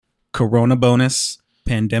Corona Bonus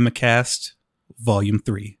Pandemic Cast Volume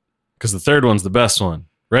 3. Because the third one's the best one,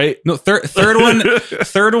 right? No, third one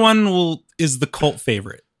is the cult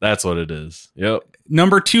favorite. That's what it is. Yep.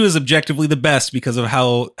 Number 2 is objectively the best because of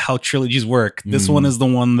how trilogies work. This one is the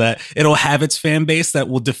one that it'll have its fan base that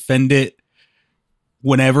will defend it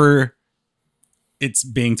whenever it's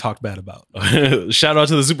being talked bad about. Shout out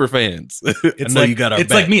to the super fans. It's like, you got it's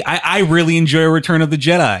back. Like me. I really enjoy Return of the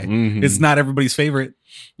Jedi. Mm-hmm. It's not everybody's favorite.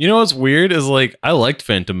 You know what's weird is like I liked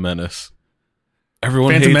Phantom Menace.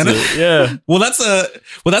 Everyone Phantom hates Menace? it. Yeah. Well, that's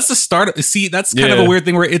the start. See, that's kind of a weird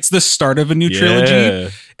thing where it's the start of a new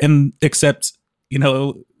trilogy, and except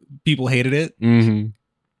people hated it. Mm-hmm.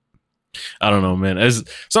 I don't know, man. There's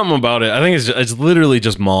something about it. I think it's literally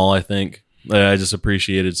just Maul. I think I just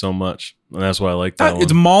appreciate it so much, and that's why I like that one.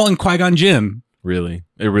 It's Maul and Qui-Gon Jinn. Really,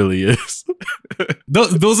 it really is.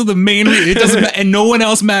 those are the main. It doesn't, and no one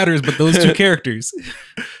else matters but those two characters.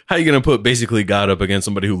 How you gonna put basically God up against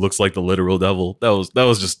somebody who looks like the literal devil? That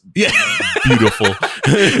was just beautiful.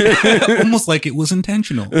 Almost like it was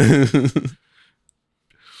intentional.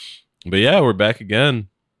 But yeah, we're back again.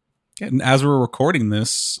 And as we're recording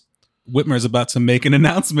this, Whitmer's about to make an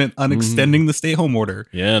announcement on extending the stay-home order.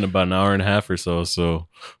 Yeah, in about an hour and a half or so. So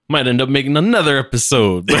might end up making another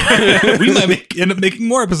episode. We might end up making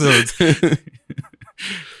more episodes.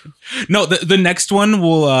 No, the next one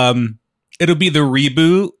will it'll be the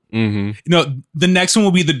reboot. Mm-hmm. No, the next one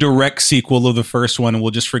will be the direct sequel of the first one, and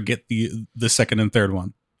we'll just forget the second and third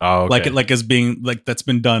one. Oh, okay. Like as being like that's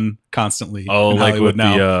been done constantly. Oh, like with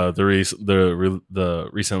the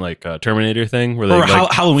recent like Terminator thing, where they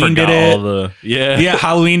Halloween did it. Yeah,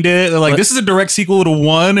 Halloween did it. They're like, this is a direct sequel to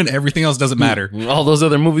one, and everything else doesn't matter. All those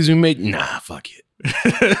other movies we made, nah, fuck it.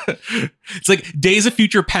 It's like Days of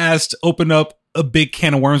Future Past opened up a big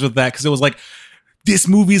can of worms with that because it was like, this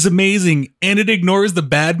movie is amazing, and it ignores the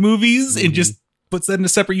bad movies and just puts that in a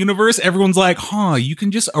separate universe. Everyone's like, you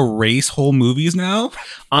can just erase whole movies now?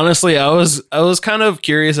 Honestly, I was kind of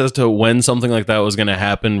curious as to when something like that was going to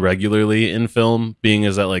happen regularly in film, being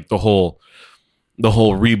as that like the whole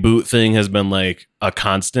reboot thing has been like a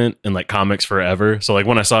constant in like comics forever. So like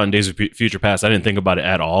when I saw it in Days of Future Past, I didn't think about it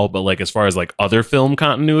at all. But like as far as like other film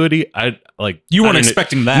continuity, you weren't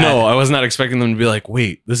expecting that. No, I was not expecting them to be like,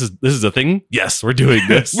 wait, this is a thing. Yes, we're doing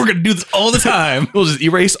this. We're gonna do this all the time. We'll just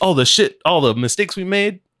erase all the shit, all the mistakes we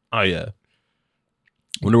made. Oh yeah.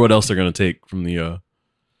 Wonder what else they're gonna take from the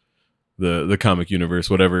comic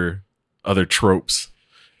universe, whatever other tropes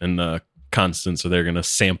and constants are they're gonna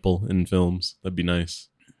sample in films. That'd be nice.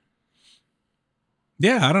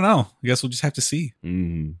 Yeah, I don't know. I guess we'll just have to see.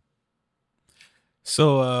 Mm-hmm.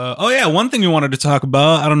 So, one thing we wanted to talk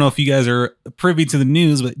about, I don't know if you guys are privy to the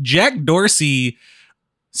news, but Jack Dorsey,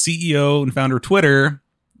 CEO and founder of Twitter,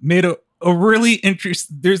 made a really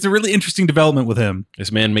interesting development with him.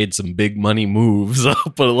 This man made some big money moves. I'll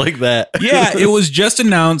put it like that. Yeah, it was just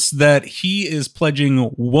announced that he is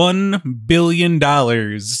pledging $1 billion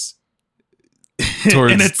in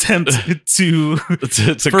an attempt to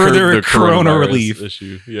further the corona relief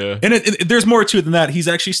issue. Yeah, and there's more to it than that. He's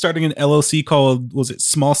actually starting an LLC called, was it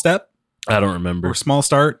Small Step? I don't remember. Or Small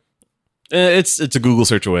Start. It's a Google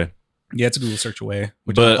search away. Yeah, it's a Google search away,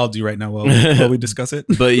 which I'll do right now while we discuss it.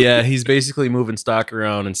 But yeah, he's basically moving stock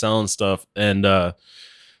around and selling stuff and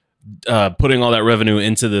putting all that revenue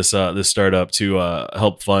into this startup to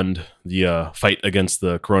help fund the fight against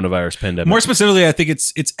the coronavirus pandemic. More specifically, I think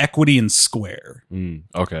it's equity in Square.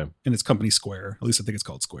 Okay. And it's company Square. At least I think it's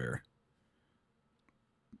called Square.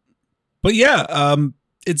 But yeah,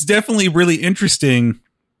 it's definitely really interesting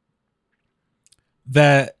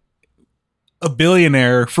that a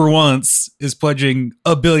billionaire for once is pledging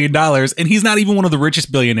 $1 billion, and he's not even one of the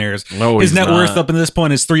richest billionaires. No, his net worth up to this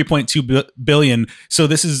point is $3.2 billion. So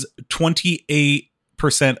this is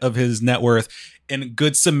 28% of his net worth. And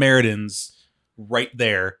Good Samaritans right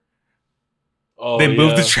there. Oh, they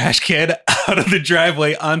moved the trash can out of the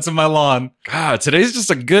driveway onto my lawn. God, today's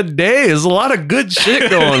just a good day. There's a lot of good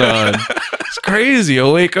shit going on. It's crazy.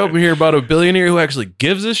 I'll wake up and hear about a billionaire who actually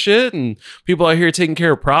gives a shit and people out here taking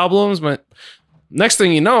care of problems. But next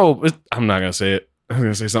thing you know, I'm not going to say it. I'm going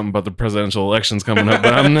to say something about the presidential elections coming up,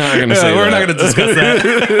 but I'm not going to say we're not going to discuss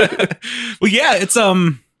that. Well, yeah, it's,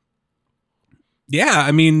 yeah,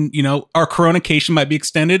 I mean, you know, our coronation might be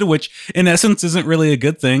extended, which in essence isn't really a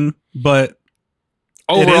good thing, but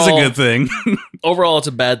overall, it is a good thing. Overall, it's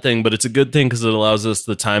a bad thing, but it's a good thing because it allows us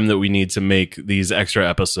the time that we need to make these extra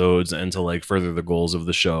episodes and to like further the goals of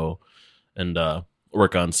the show and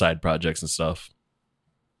work on side projects and stuff.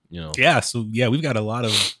 You know. Yeah. So yeah, we've got a lot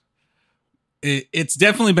of it's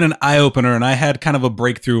definitely been an eye opener, and I had kind of a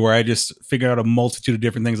breakthrough where I just figured out a multitude of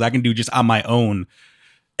different things I can do just on my own,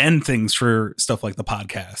 and things for stuff like the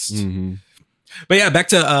podcast. Mm-hmm. But yeah, back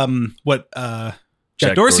to what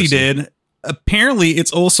Jack Dorsey did. Apparently,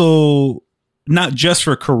 it's also not just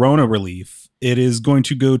for corona relief. It is going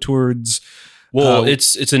to go towards. Well,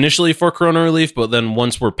 it's initially for corona relief, but then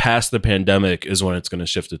once we're past the pandemic is when it's going to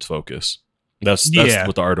shift its focus. That's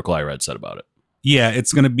what the article I read said about it. Yeah,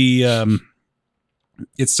 it's going to be.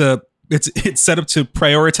 It's set up to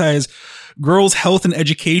prioritize girls' health and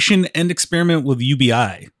education and experiment with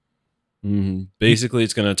UBI. Mm-hmm. Basically,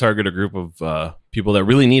 it's going to target a group of people that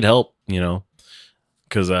really need help,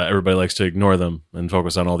 because everybody likes to ignore them and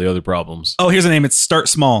focus on all the other problems. Oh, here's the name. It's Start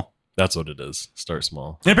Small. That's what it is. Start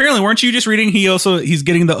small. And apparently, weren't you just reading? He's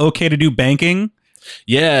getting the okay to do banking.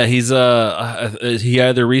 Yeah, he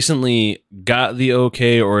either recently got the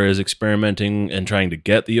okay or is experimenting and trying to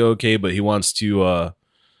get the okay, but he wants to.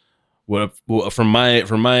 From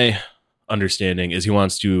my understanding, is he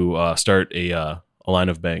wants to start a line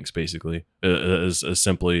of banks, basically, as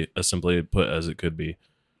simply put as it could be.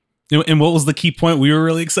 And what was the key point we were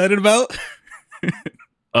really excited about?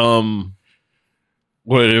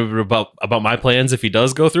 What about my plans if he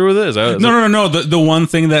does go through with it? No. The one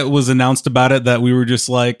thing that was announced about it that we were just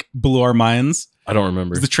like blew our minds. I don't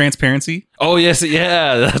remember. The transparency. Oh yes,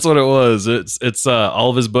 yeah, that's what it was. It's all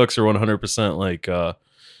of his books are 100% like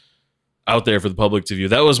out there for the public to view.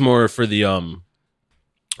 That was more for the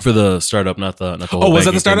startup, not the whole. Oh, was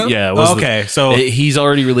that the startup? Thing. Yeah. It was okay. So he's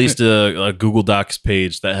already released a Google Docs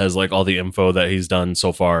page that has like all the info that he's done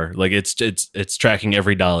so far. Like it's tracking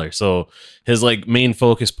every dollar. So his like main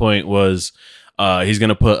focus point was he's going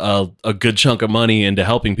to put a good chunk of money into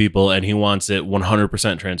helping people, and he wants it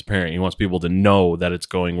 100% transparent. He wants people to know that it's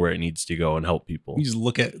going where it needs to go and help people. You just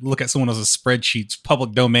look at someone else's spreadsheets,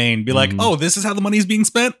 public domain, be like, oh, this is how the money's being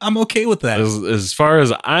spent. I'm okay with that. As far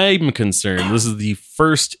as I'm concerned, this is the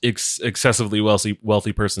first excessively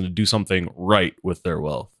wealthy person to do something right with their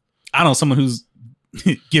wealth. I don't know, someone who's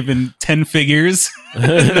given 10 figures.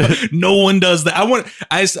 No one does that.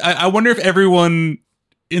 I wonder if everyone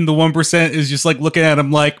in the 1% is just like looking at him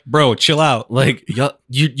like, bro, chill out. Like,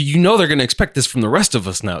 you know they're going to expect this from the rest of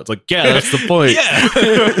us now. It's like, yeah, that's the point.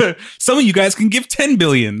 Yeah. Some of you guys can give 10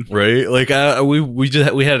 billion. Right? Like,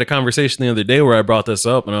 we had a conversation the other day where I brought this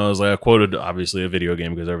up, and I was like, I quoted obviously a video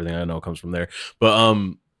game because everything I know comes from there. But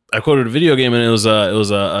I quoted a video game, and it was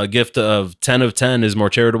a gift of 10 of 10 is more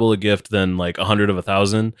charitable a gift than like 100 of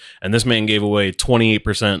 1,000. And this man gave away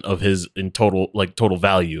 28% of his total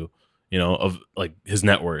value, of like his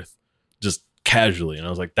net worth, just casually. And I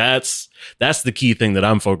was like, that's the key thing that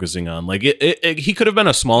I'm focusing on. Like he could have been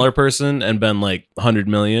a smaller person and been like 100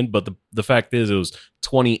 million, but the fact is it was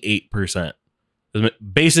 28%.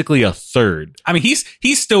 Basically a third. I mean, he's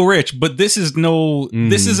still rich, but this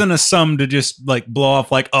isn't a sum to just like blow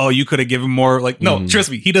off like, oh, you could have given more. Like, no,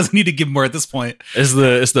 trust me, he doesn't need to give more at this point. It's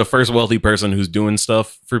the first wealthy person who's doing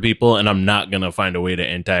stuff for people, and I'm not gonna find a way to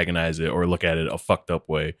antagonize it or look at it a fucked up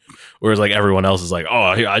way. Whereas like everyone else is like, oh,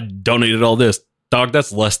 I donated all this. Dog,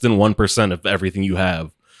 that's less than 1% of everything you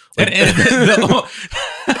have. Like, and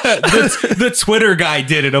the Twitter guy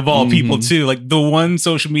did it of all people too. Like the one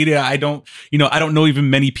social media I don't know even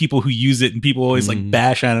many people who use it, and people always like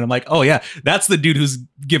bash on it. I'm like, oh yeah, that's the dude who's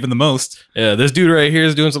given the most. Yeah, this dude right here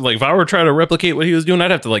is doing something. Like if I were trying to replicate what he was doing,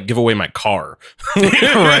 I'd have to like give away my car.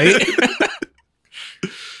 Right?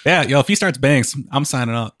 Yeah, if he starts banks, I'm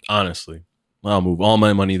signing up. Honestly, I'll move all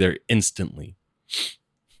my money there instantly.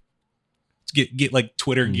 Get like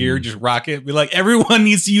Twitter gear, just rock it. Be like, everyone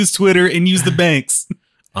needs to use Twitter and use the banks.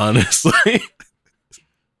 Honestly,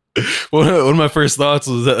 one of my first thoughts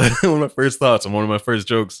was one of my first thoughts and one of my first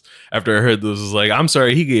jokes after I heard this was like, I'm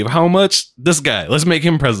sorry, he gave how much? This guy, let's make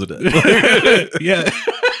him president. Yeah.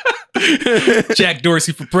 Jack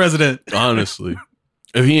Dorsey for president. Honestly,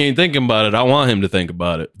 if he ain't thinking about it, I want him to think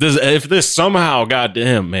about it. If this somehow got to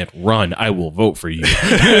him, man, run. I will vote for you.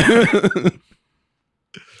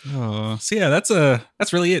 Oh, so yeah, that's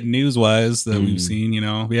really it news wise that we've seen.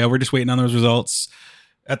 Yeah, we're just waiting on those results.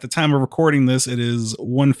 At the time of recording this, it is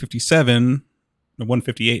 1:57,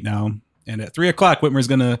 1:58 now, and at 3:00, Whitmer's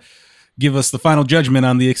going to give us the final judgment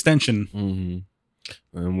on the extension,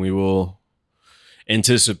 and we will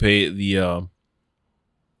anticipate the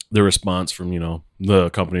response from the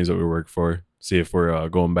companies that we work for. See if we're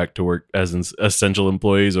going back to work as essential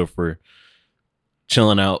employees or if we're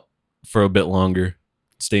chilling out for a bit longer.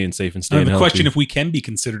 Staying safe and staying healthy. The question if we can be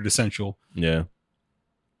considered essential. Yeah.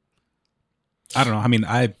 I don't know. I mean,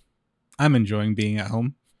 I'm enjoying being at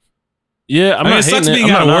home. Yeah, I'm not hating it. I'm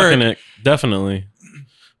not knocking it. Definitely.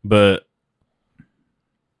 But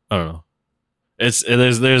I don't know.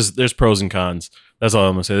 There's pros and cons. That's all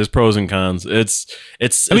I'm gonna say. There's pros and cons. It's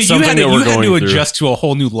something that we're going to through. adjust to a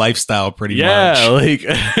whole new lifestyle pretty much. Yeah, like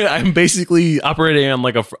I'm basically operating on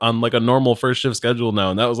like a normal first shift schedule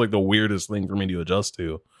now, and that was like the weirdest thing for me to adjust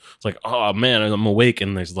to. It's like, oh man, I'm awake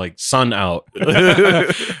and there's like sun out.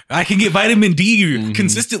 I can get vitamin D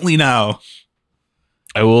consistently now.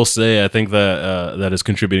 I will say, I think that that is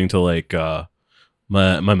contributing to like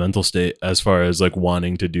my mental state as far as like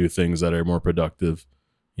wanting to do things that are more productive.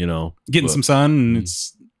 You know, getting some sun and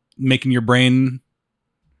it's making your brain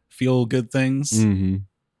feel good things. Mm-hmm.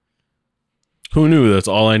 Who knew that's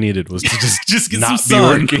all I needed was to just get not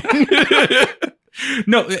some be sun. working.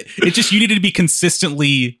 No, it's just you needed to be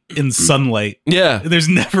consistently in sunlight. Yeah, there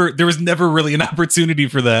was never really an opportunity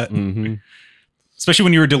for that. Mm-hmm. Especially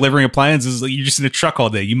when you were delivering appliances, like you're just in a truck all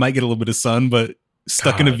day. You might get a little bit of sun, but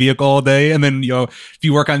stuck in a vehicle all day. And then, if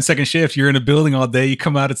you work on second shift, you're in a building all day. You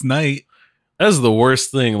come out, it's night. That's the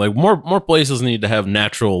worst thing. Like more places need to have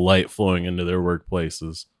natural light flowing into their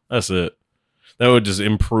workplaces. That's it. That would just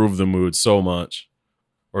improve the mood so much.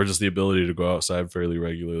 Or just the ability to go outside fairly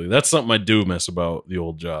regularly. That's something I do miss about the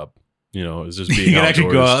old job. Is just being you can outdoors.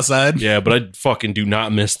 actually go outside. Yeah, but I fucking do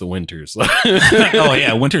not miss the winters. Oh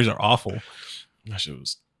yeah, winters are awful. That shit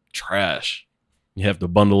was trash. You have to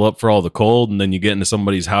bundle up for all the cold, and then you get into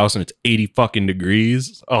somebody's house and it's 80 fucking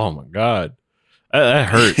degrees. Oh my god. That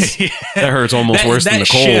hurts. Yeah. That hurts almost worse than the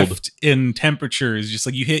cold. Shift in temperature is just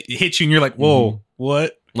like it hits you and you're like, whoa,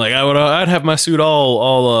 what? Like I'd have my suit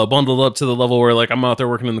all bundled up to the level where like I'm out there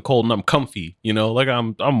working in the cold and I'm comfy, like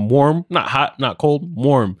I'm warm, not hot, not cold,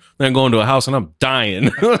 warm. Then I go into a house and I'm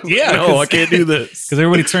dying. Yeah, no, I can't do this because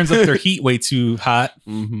everybody turns up their heat way too hot.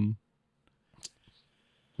 Mm-hmm.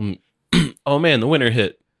 Oh man, the winter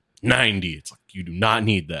hit 90. It's like you do not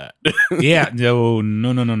need that. Yeah, no.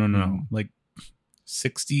 Like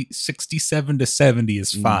 67 to 70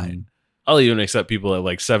 is fine. I'll even accept people at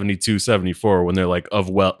like 72, 74 when they're like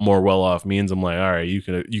more well-off means. I'm like, all right, you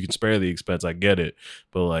can spare the expense. I get it.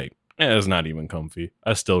 But like, it's not even comfy.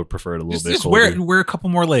 I still prefer it a little bit colder. Just wear a couple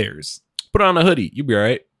more layers. Put on a hoodie. You'll be all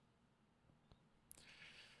right.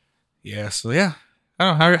 Yeah, so yeah. I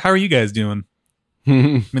don't know. How are you guys doing? I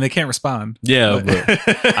mean, they can't respond. Yeah,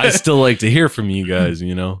 but I still like to hear from you guys,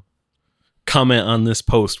 Comment on this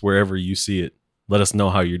post wherever you see it. Let us know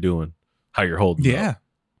how you're doing, how you're holding up.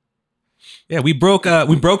 Yeah, we broke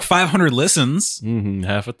 500 listens. Mm-hmm,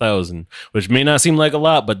 500, which may not seem like a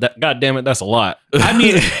lot, but God damn it, that's a lot. I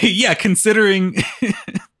mean, yeah, considering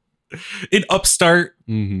an upstart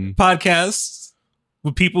podcast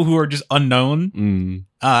with people who are just unknown,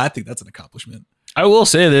 I think that's an accomplishment. I will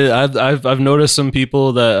say that I've noticed some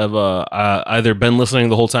people that have either been listening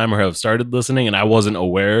the whole time or have started listening, and I wasn't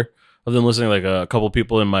aware of them listening. Like a couple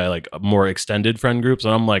people in my like more extended friend groups,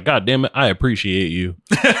 and I'm like, God damn it, I appreciate you.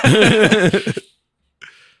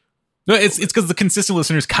 No, it's because the consistent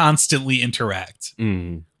listeners constantly interact.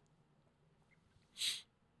 Yeah,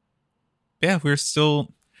 we're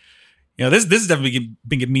still, this has definitely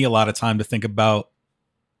been giving me a lot of time to think about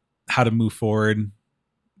how to move forward.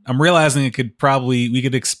 I'm realizing we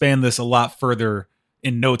could expand this a lot further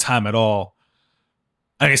in no time at all.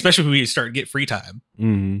 I mean, especially when we start to get free time.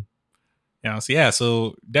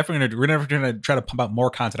 So definitely we're never going to try to pump out more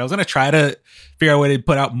content. I was going to try to figure out a way to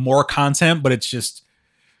put out more content, but it's just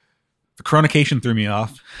the chronication threw me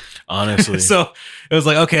off. Honestly. So it was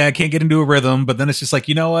like, okay, I can't get into a rhythm, but then it's just like,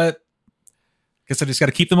 you know what? Guess I just got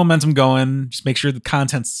to keep the momentum going. Just make sure the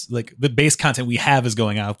content's like the base content we have is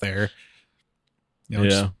going out there.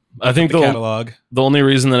 I think the catalog. The only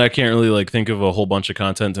reason that I can't really like think of a whole bunch of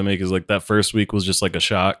content to make is like that first week was just like a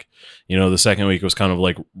shock. The second week was kind of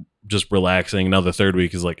like just relaxing. Now the third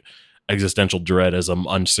week is like existential dread as I'm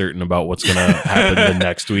uncertain about what's going to happen the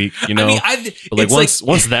next week. I mean, but like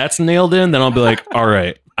once that's nailed in, then I'll be like, all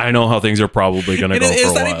right, I know how things are probably going to go for a while.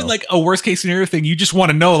 It's not even like a worst case scenario thing. You just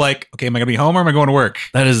want to know, like, okay, am I going to be home or am I going to work?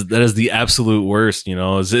 That is the absolute worst.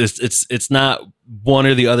 It's not one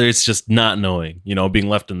or the other. It's just not knowing. Being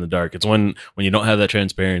left in the dark. It's when you don't have that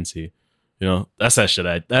transparency. That's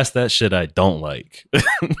that shit I don't like.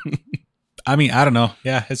 I mean, I don't know.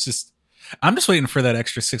 Yeah, it's just I'm just waiting for that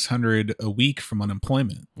extra $600 a week from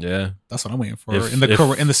unemployment. Yeah, that's what I'm waiting for. In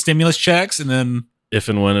the stimulus checks, and then if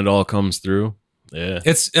and when it all comes through. Yeah,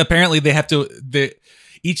 it's apparently they have to.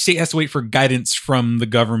 Each state has to wait for guidance from the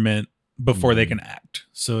government before they can act.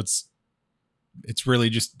 So it's really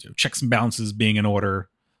just checks and balances being in order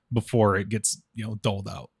before it gets doled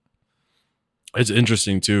out. It's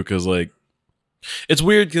interesting too because like it's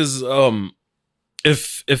weird because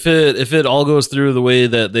if it all goes through the way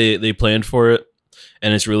that they planned for it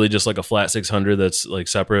and it's really just like a flat 600 that's like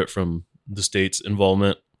separate from the state's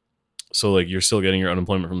involvement. So like you're still getting your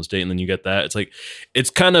unemployment from the state, and then you get that. It's like, it's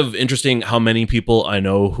kind of interesting how many people I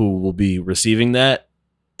know who will be receiving that,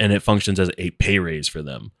 and it functions as a pay raise for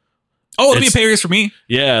them. Oh, it'll be a pay raise for me.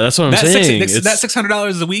 Yeah, that's what I'm saying. That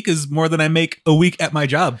 $600 a week is more than I make a week at my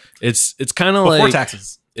job. It's kind of before like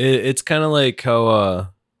taxes. It's kind of like how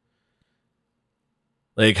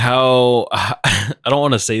I don't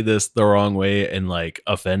want to say this the wrong way and like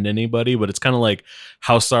offend anybody, but it's kind of like,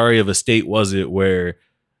 how sorry of a state was it where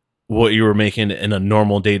what you were making in a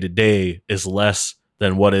normal day to day is less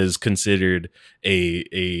than what is considered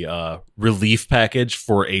a relief package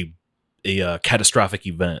for a catastrophic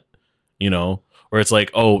event, you know, where it's like,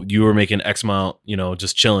 oh, you were making X amount, you know,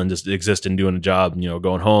 just chilling, just existing, doing a job, you know,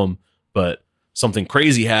 going home, but something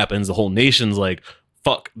crazy happens, the whole nation's like,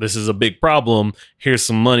 fuck, this is a big problem, here's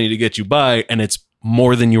some money to get you by, and it's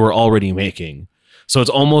more than you were already making. So it's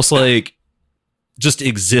almost like just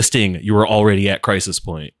existing, you were already at crisis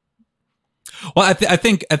point. Well, I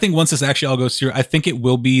think once this actually all goes through, I think it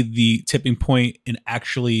will be the tipping point in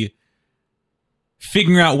actually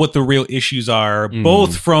figuring out what the real issues are,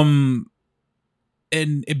 both from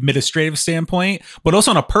an administrative standpoint, but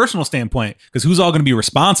also on a personal standpoint, because who's all going to be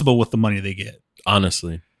responsible with the money they get?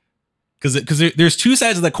 Honestly. Because there's two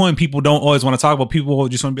sides of that coin people don't always want to talk about. People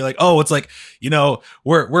just want to be like, oh, it's like, you know,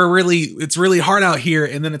 it's really hard out here.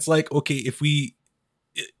 And then it's like, okay, if we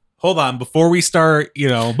hold on, before we start, you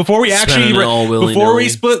know, before we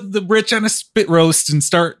split the rich on a spit roast and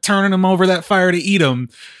start turning them over that fire to eat them,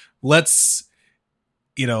 let's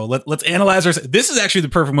analyze ourselves. This is actually the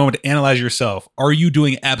perfect moment to analyze yourself. Are you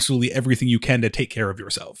doing absolutely everything you can to take care of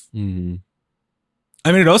yourself? Mm-hmm.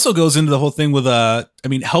 I mean, it also goes into the whole thing with,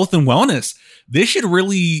 health and wellness. This should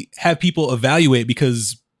really have people evaluate,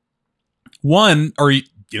 because one, are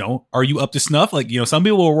you up to snuff? Like, you know, some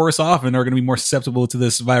people are worse off and are going to be more susceptible to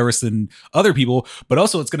this virus than other people, but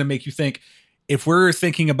also it's going to make you think, if we're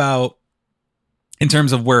thinking about in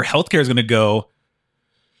terms of where healthcare is going to go,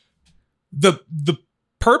 the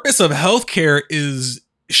purpose of healthcare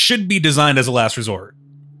should be designed as a last resort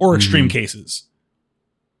or extreme cases.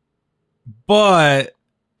 But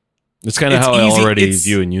it's kind of how I already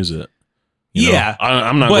view and use it. You know?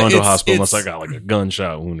 I'm not going to a hospital unless I got like a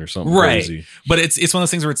gunshot wound or something crazy. But it's one of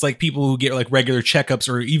those things where it's like people who get like regular checkups,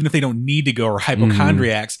 or even if they don't need to go, or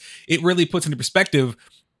hypochondriacs, it really puts into perspective,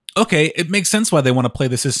 okay, it makes sense why they want to play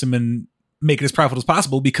the system and make it as profitable as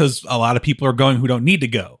possible, because a lot of people are going who don't need to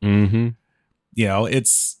go. Mm-hmm. You know,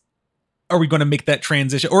 are we going to make that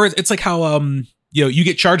transition? Or it's like how, you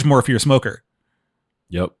get charged more if you're a smoker.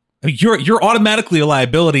 Yep. I mean, you're automatically a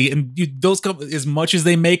liability, and those companies, as much as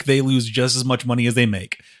they make, they lose just as much money as they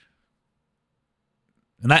make.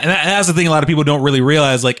 And that's the thing a lot of people don't really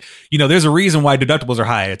realize. Like, you know, there's a reason why deductibles are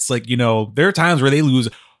high. It's like, you know, there are times where they lose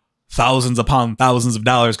thousands upon thousands of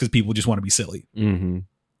dollars because people just want to be silly.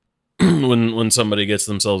 Mm-hmm. When somebody gets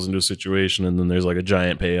themselves into a situation and then there's like a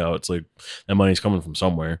giant payout, it's like that money's coming from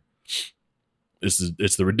somewhere.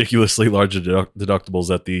 It's the ridiculously large deductibles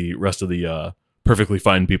that the rest of the perfectly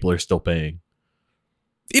fine people are still paying,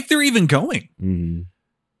 if they're even going. Mm-hmm.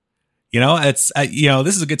 You know, it's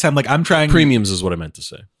this is a good time. Like, I'm trying premiums is what I meant to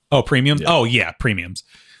say. Oh, premiums. Yeah. Oh yeah, premiums.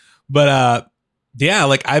 But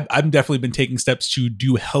like I've definitely been taking steps to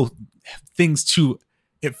do health things to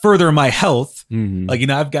further my health. Mm-hmm. Like, you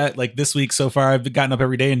know, I've got like this week so far, I've gotten up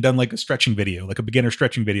every day and done like a stretching video, like a beginner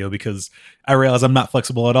stretching video, because I realize I'm not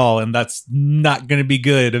flexible at all, and that's not going to be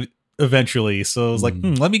good eventually. So I was like,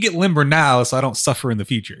 let me get limber now so I don't suffer in the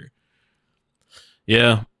future.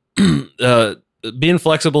 Yeah. Being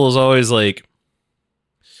flexible is always like,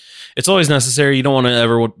 it's always necessary. You don't want to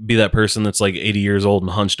ever be that person that's like 80 years old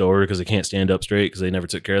and hunched over because they can't stand up straight because they never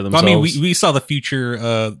took care of themselves. I mean, we saw the future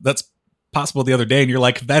that's possible the other day, and you're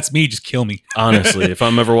like, if that's me, just kill me. Honestly, if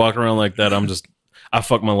I'm ever walking around like that, I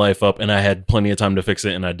fucked my life up, and I had plenty of time to fix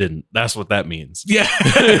it, and I didn't. That's what that means. Yeah.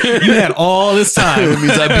 You had all this time. It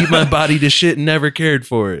means I beat my body to shit and never cared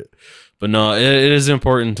for it. But no, it is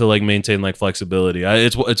important to like maintain like flexibility.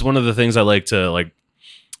 It's one of the things I like to like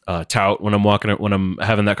tout when I'm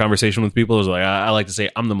having that conversation with people. Is like, I like to say,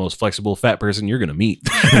 I'm the most flexible fat person you're gonna meet.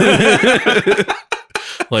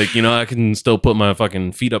 Like, you know, I can still put my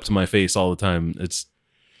fucking feet up to my face all the time. It's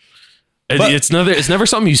never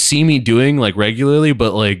something you see me doing like regularly,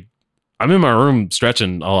 but like I'm in my room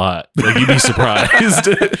stretching a lot. Like, you'd be surprised.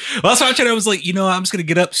 Well, that's what I was like, you know, I'm just gonna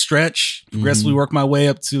get up, stretch, progressively work my way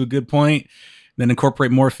up to a good point, then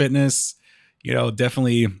incorporate more fitness. You know,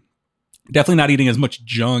 definitely not eating as much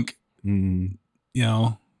junk. You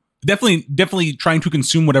know, definitely trying to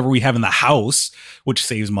consume whatever we have in the house, which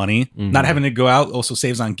saves money. Mhm. Not having to go out also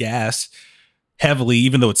saves on gas heavily,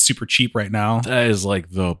 even though it's super cheap right now. That is like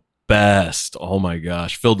the best. Oh my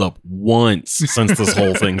gosh. Filled up once since this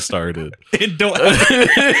whole thing started. It don't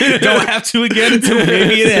have to again until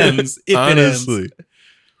maybe it ends. If Honestly. it ends.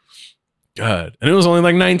 God. And it was only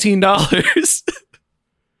like $19.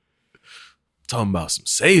 Talking about some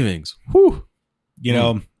savings. Whew. You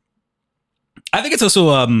know, I think it's also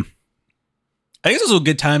a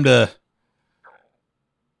good time to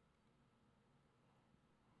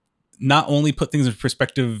not only put things in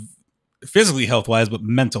perspective physically health wise, but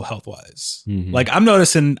mental health wise. Mhm. Like I'm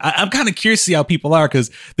noticing, I'm kind of curious to see how people are,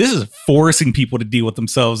 because this is forcing people to deal with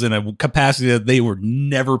themselves in a capacity that they were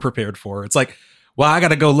never prepared for. It's like, well, I got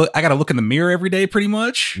to look in the mirror every day pretty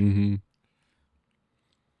much. Mm-hmm.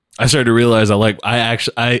 I started to realize I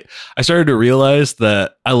started to realize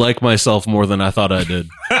that I like myself more than I thought I did.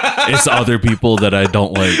 It's other people that I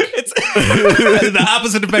don't like. It's the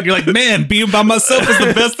opposite effect. You're like, man, being by myself is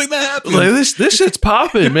the best thing that happened. Like this shit's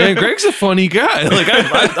popping, man. Greg's a funny guy. Like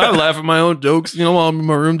I laugh at my own jokes, while I'm in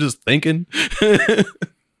my room just thinking.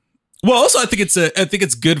 Well, also I think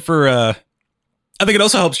it's good for I think it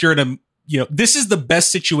also helps you're in a, this is the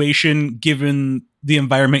best situation given the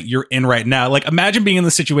environment you're in right now. Like imagine being in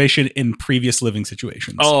the situation in previous living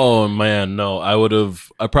situations. Oh man, no.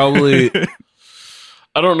 I probably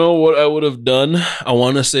I don't know what I would have done. I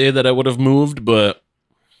want to say that I would have moved, but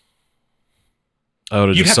I would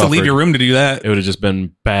have You'd just have to leave suffered. your room to do that. It would have just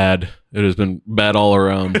been bad. It would have been bad all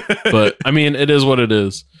around. But I mean, it is what it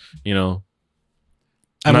is, I mean, Not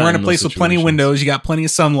we're in a in place those with plenty of situations. windows. You got plenty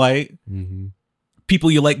of sunlight. Mm-hmm.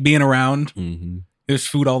 People you like being around. Mm-hmm. There's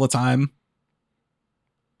food all the time.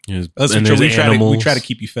 Yes. That's And for sure. there's We animals. try to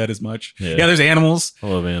keep you fed as much. Yeah. Yeah, there's animals. I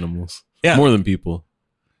love animals. Yeah. More than people.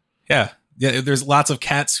 Yeah. There's lots of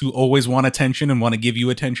cats who always want attention and want to give you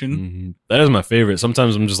attention. Mm-hmm. That is my favorite.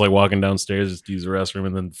 Sometimes I'm just like walking downstairs just to use the restroom,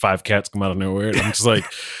 and then 5 cats come out of nowhere. And I'm just like,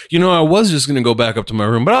 I was just going to go back up to my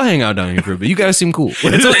room, but I'll hang out down here for a bit. You guys seem cool.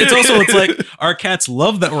 It's like our cats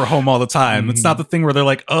love that we're home all the time. It's not the thing where they're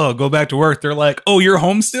like, oh, go back to work. They're like, oh, you're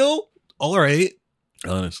home still? All right.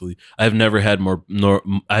 Honestly, I've never had more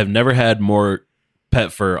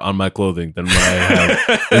pet fur on my clothing than what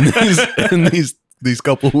I have in these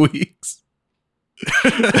couple weeks.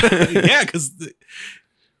 Yeah, because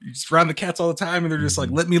you just around the cats all the time, and they're just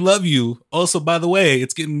like, let me love you. Also, by the way,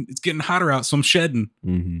 it's getting hotter out, so I'm shedding.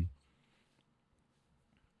 Mm-hmm.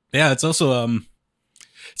 Yeah, it's also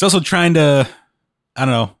trying to, I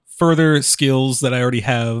don't know, further skills that I already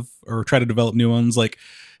have, or try to develop new ones, like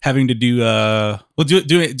having to do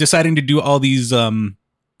deciding to do all these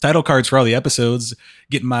title cards for all the episodes,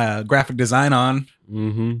 getting my graphic design on,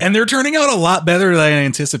 Mm-hmm. and they're turning out a lot better than I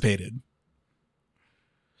anticipated.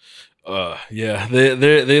 Yeah,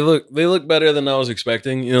 they look better than I was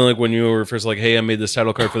expecting. Like when you were first like, hey, I made this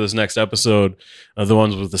title card for this next episode, the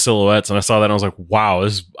ones with the silhouettes, and I saw that and I was like, wow,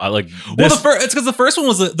 it's because the first one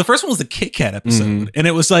was the Kit Kat episode, Mhm. and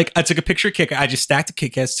it was like I took a picture of Kit Kat, I just stacked the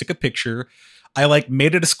Kit Kats, took a picture, I like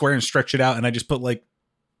made it a square and stretched it out, and I just put like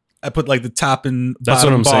the top and that's what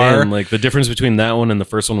bottom I'm bar. saying. Like the difference between that one and the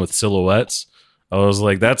first one with silhouettes, I was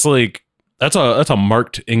like, that's a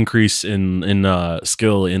marked increase in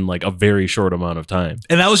skill in like a very short amount of time.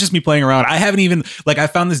 And that was just me playing around. I haven't even I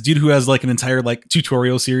found this dude who has like an entire like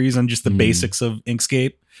tutorial series on just the basics of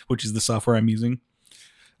Inkscape, which is the software I'm using.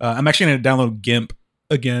 I'm actually going to download GIMP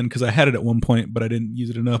again because I had it at one point, but I didn't use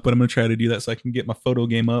it enough. But I'm going to try to do that so I can get my photo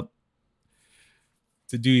game up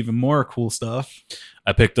to do even more cool stuff.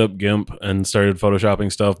 I picked up GIMP and started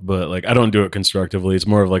photoshopping stuff, but like I don't do it constructively. It's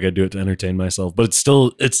more of like I do it to entertain myself. But it's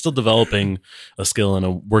still developing a skill and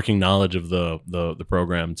a working knowledge of the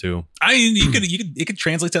program too. It could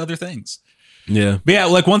translate to other things. Yeah. But yeah,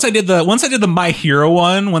 like once I did the My Hero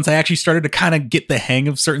one, once I actually started to kind of get the hang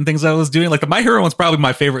of certain things I was doing, like the My Hero one's probably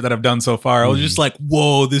my favorite that I've done so far. I was just like,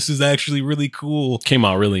 whoa, this is actually really cool. Came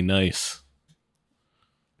out really nice.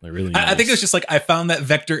 Like really nice. I think it's just like I found that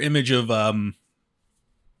vector image of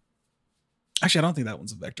actually I don't think that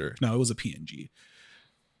one's a vector. No, it was a PNG.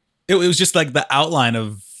 It was just like the outline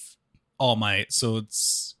of All Might. So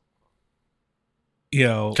it's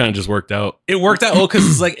kind of just worked out. It worked out well because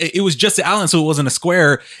it's like it was just the outline, so it wasn't a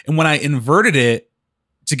square. And when I inverted it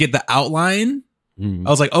to get the outline, I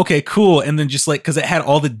was like, okay, cool. And then just like because it had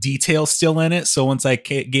all the detail still in it, so once I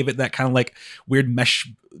gave it that kind of like weird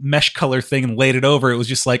mesh color thing and laid it over, it was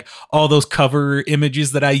just like all those cover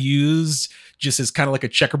images that I used just as kind of like a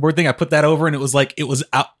checkerboard thing. I put that over, and it was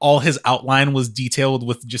all his outline was detailed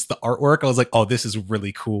with just the artwork. I was like, oh, this is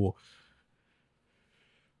really cool.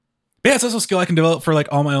 But yeah, it's also a skill I can develop for like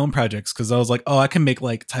all my own projects because I was like, oh, I can make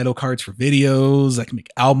like title cards for videos. I can make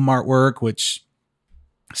album artwork, which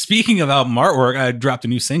speaking of album artwork, I dropped a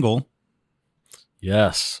new single.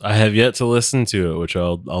 Yes, I have yet to listen to it, which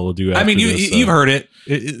I'll do. After you've heard it,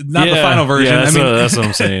 not the final version. Yeah, that's what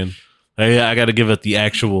I'm saying. I got to give it the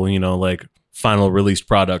actual, like final released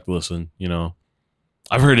product listen.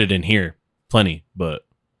 I've heard it in here plenty, but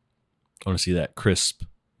I want to see that crisp,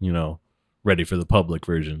 ready for the public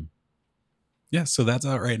version. Yeah, so that's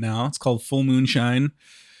out right now. It's called Full Moonshine.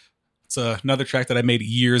 It's another track that I made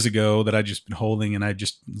years ago that I just been holding, and I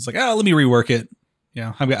just was like, let me rework it.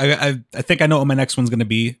 Yeah, I think I know what my next one's going to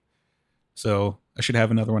be, so I should have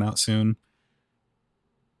another one out soon.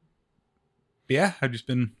 But yeah, I've just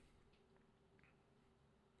been,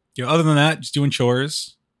 other than that, just doing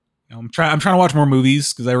chores. I'm trying to watch more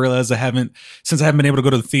movies because I realize since I haven't been able to go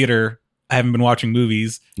to the theater, I haven't been watching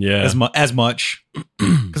movies as much.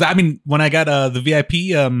 Because when I got the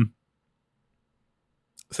VIP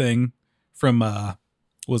thing from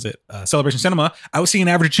Celebration Cinema, I was seeing an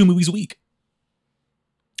average of 2 movies a week.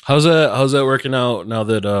 How's that working out now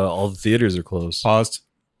that all the theaters are closed? Paused.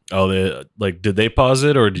 Oh, did they pause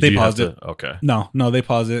it or did they you paused have it? to? Okay. No, they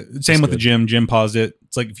paused it. Same with the gym. Gym paused it.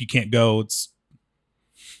 It's like if you can't go, it's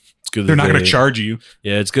good. They're not going to charge you.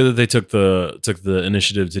 Yeah, it's good that they took the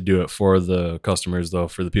initiative to do it for the customers, though.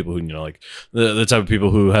 For the people who like the type of people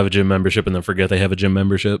who have a gym membership and then forget they have a gym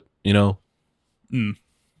membership. The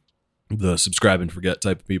subscribe and forget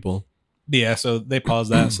type of people. Yeah, so they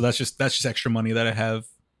paused that. So that's just extra money that I have.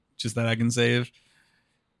 Just that I can save.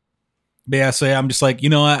 But yeah, so I'm just like,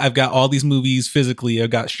 I've got all these movies physically.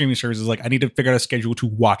 I've got streaming services. Like, I need to figure out a schedule to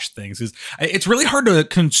watch things. It's really hard to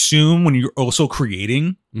consume when you're also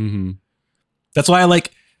creating. Mm-hmm. That's why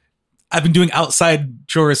I've been doing outside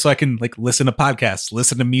chores so I can like listen to podcasts,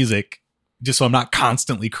 listen to music, just so I'm not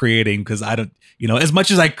constantly creating. Because I don't, as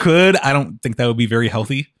much as I could, I don't think that would be very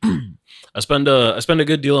healthy. I spend a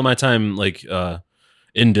good deal of my time like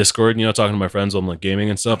in Discord, talking to my friends on like gaming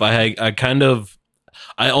and stuff.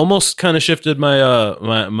 I almost kind of shifted my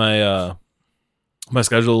my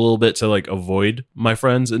schedule a little bit to like avoid my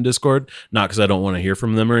friends in Discord, not because I don't want to hear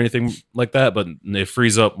from them or anything like that, but it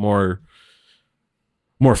frees up more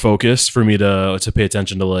focus for me to pay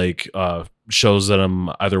attention to like shows that I'm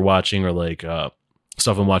either watching or like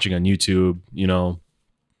stuff I'm watching on YouTube.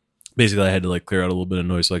 Basically, I had to like clear out a little bit of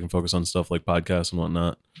noise so I can focus on stuff like podcasts and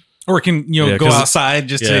whatnot. Or can go outside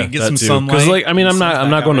just to get some sunlight? Because like I'm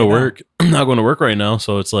not going to work. I'm not going to work right now,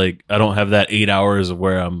 so it's like I don't have that 8 hours of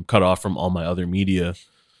where I'm cut off from all my other media.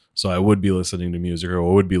 So I would be listening to music, or I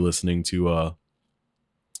would be listening to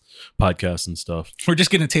podcasts and stuff. We're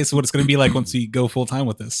just getting a taste of what it's going to be like once we go full time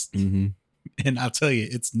with this, mm-hmm. And I'll tell you,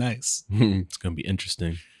 it's nice. It's going to be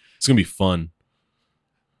interesting. It's going to be fun.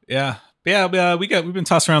 Yeah. We've been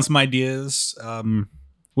tossing around some ideas,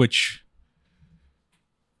 which.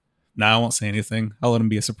 I won't say anything. I'll let them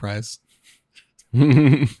be a surprise.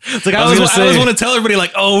 It's like I always want to tell everybody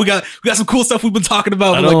like, oh, we got some cool stuff we've been talking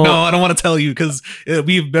about. But like, no, I don't want to tell you because it'll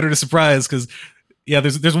be better to surprise. Because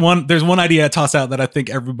there's one idea I toss out that I think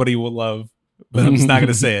everybody will love, but I'm just not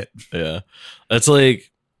gonna say it. Yeah, it's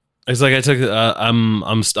like I took.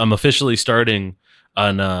 I'm officially starting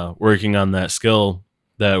on working on that skill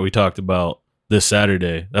that we talked about this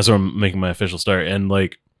Saturday. That's where I'm making my official start, and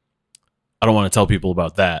like I don't want to tell people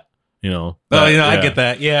about that. I get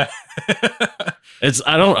that. Yeah.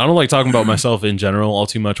 I don't like talking about myself in general all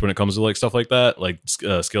too much when it comes to like stuff like that, like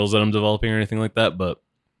skills that I'm developing or anything like that. But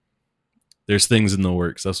there's things in the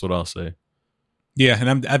works. That's what I'll say. Yeah.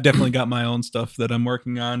 And I've definitely got my own stuff that I'm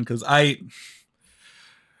working on because I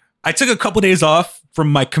took a couple days off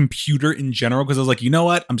from my computer in general because I was like, you know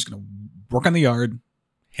what? I'm just going to work on the yard,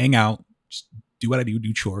 hang out, just do what I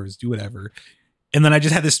do chores, do whatever. And then I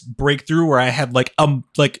just had this breakthrough where I had like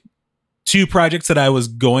 2 projects that I was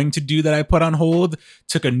going to do that I put on hold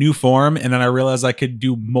took a new form. And then I realized I could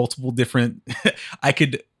do multiple different, I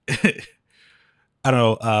could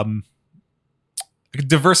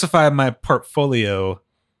diversify my portfolio.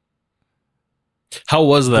 How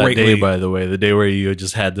was that greatly. day, by the way? The day where you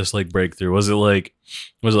just had this like breakthrough? Was it like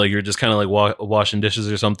you're just kind of like washing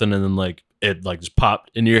dishes or something, and then like it like just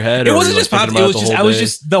popped into your head? It wasn't just popped. It was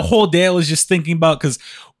just the whole day. I was just thinking about because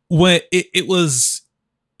when it was,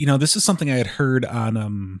 this is something I had heard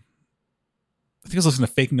on. I think I was listening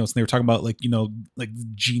to Fake Notes, and they were talking about like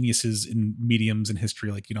geniuses in mediums in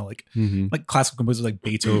history, like mm-hmm. like classical composers like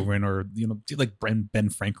Beethoven or like Ben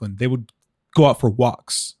Franklin. They would go out for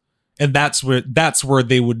walks. And that's where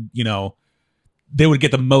they would, they would get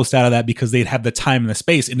the most out of that because they'd have the time and the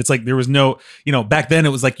space. And it's like there was no, back then it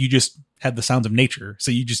was like you just had the sounds of nature. So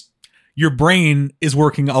you just your brain is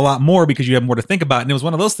working a lot more because you have more to think about. And it was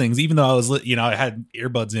one of those things, even though I was, I had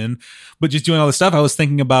earbuds in, but just doing all this stuff, I was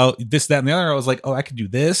thinking about this, that, and the other. I was like, oh, I could do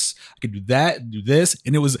this, I could do that, do this.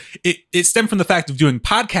 And it stemmed from the fact of doing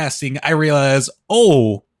podcasting. I realized,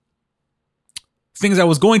 things I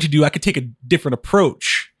was going to do, I could take a different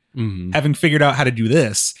approach, having figured out how to do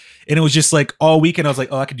this. And it was just like all weekend, I was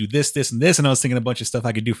like, oh, I could do this, this, and this. And I was thinking a bunch of stuff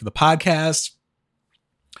I could do for the podcast.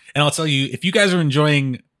 And I'll tell you, if you guys are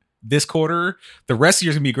enjoying this quarter, the rest of the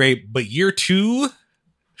year is gonna be great, but year 2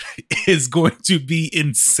 is going to be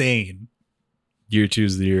insane. Year 2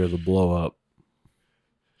 is the year of the blow up.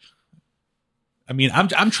 I mean,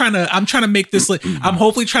 I'm trying to make this like, I'm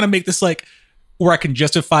hopefully trying to make this like where I can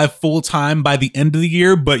justify full time by the end of the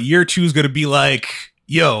year, but year 2 is gonna be like,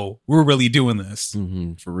 yo, we're really doing this.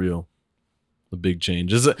 For real. The big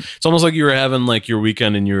change. It's almost like you were having like your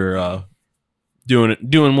weekend and you're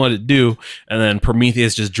doing what it do, and then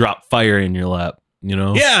Prometheus just dropped fire in your lap,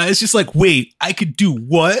 Yeah, it's just like, wait, I could do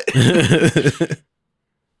what? Yeah,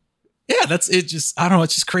 that's it. Just, I don't know,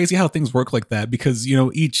 it's just crazy how things work like that, because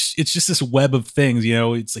it's just this web of things.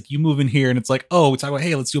 It's like you move in here and it's like, oh, we talk about,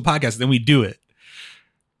 hey, let's do a podcast, and then we do it.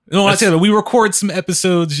 I tell you, we record some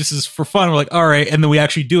episodes just as for fun. We're like, all right, and then we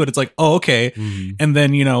actually do it. It's like, oh, okay. And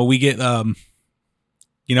then we get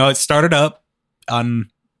it started up on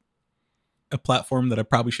a platform that I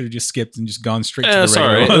probably should have just skipped and just gone straight to the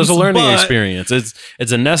regular ones. It was a learning experience.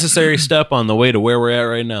 It's a necessary step on the way to where we're at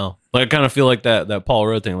right now. Like, I kind of feel like that Paul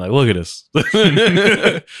Rudd thing. Like, look at us. But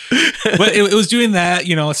it was doing that.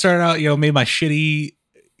 It started out. Made my shitty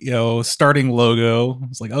starting logo. I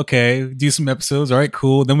was like, okay, do some episodes. All right,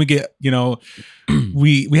 cool. Then we get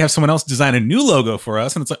we have someone else design a new logo for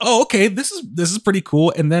us, and it's like, oh, okay, this is pretty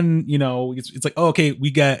cool. And then it's like, oh, okay,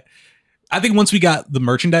 we got. I think once we got the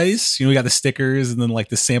merchandise, we got the stickers and then like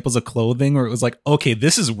the samples of clothing, where it was like, okay,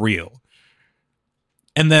 this is real.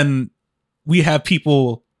 And then we have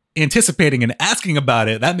people anticipating and asking about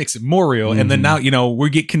it. That makes it more real. And then now, we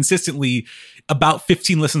get consistently about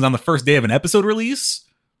 15 listens on the first day of an episode release.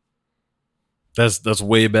 That's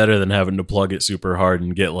way better than having to plug it super hard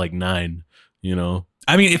and get like 9, I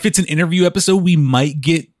mean, if it's an interview episode, we might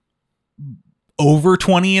get over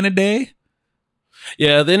 20 in a day.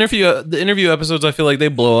 Yeah, the interview episodes, I feel like they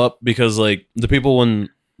blow up because like the people, when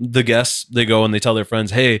the guests, they go and they tell their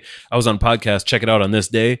friends, hey, I was on podcast, check it out on this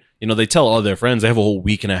day. They tell all their friends. They have a whole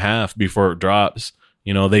week and a half before it drops.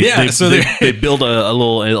 They build a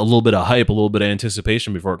little bit of hype, a little bit of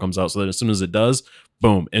anticipation before it comes out, so that as soon as it does,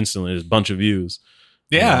 boom, instantly there's a bunch of views.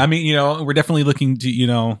 Yeah, I mean, we're definitely looking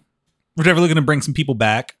to bring some people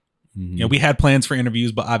back. We had plans for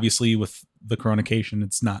interviews, but obviously with the coronacation,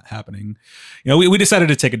 it's not happening. We decided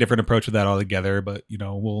to take a different approach with that altogether, but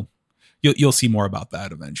you'll see more about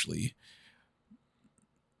that eventually.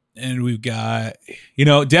 And we've got,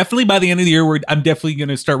 definitely by the end of the year, I'm definitely going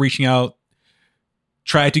to start reaching out,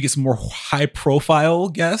 try to get some more high profile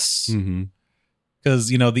guests. Because,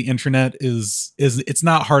 the internet is it's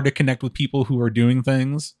not hard to connect with people who are doing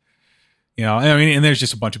things. I mean, and there's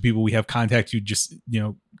just a bunch of people we have contact to just,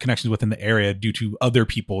 connections within the area due to other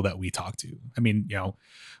people that we talk to. I mean,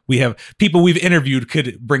 we have people we've interviewed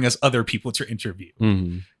could bring us other people to interview.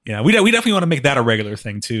 Yeah, we definitely want to make that a regular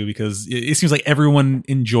thing too, because it seems like everyone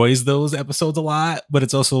enjoys those episodes a lot, but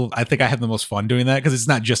it's also, I think I have the most fun doing that because it's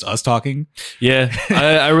not just us talking. Yeah,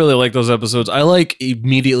 I really like those episodes. I like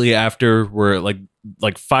immediately after we're like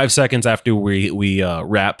 5 seconds after we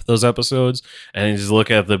wrap those episodes, and you just look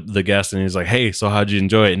at the guest and he's like, hey, so how'd you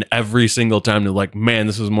enjoy it? And every single time they're like, man,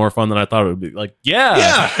 this was more fun than I thought it would be. Like,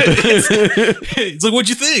 yeah. It's like, what'd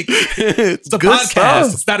you think? It's a podcast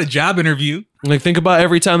stuff. It's not a job interview. Like, think about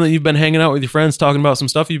every time that you've been hanging out with your friends talking about some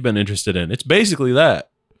stuff you've been interested in. It's basically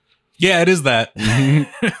that. Yeah, it is that. And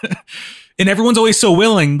everyone's always so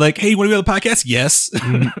willing, like, hey, you want to be on the podcast? Yes.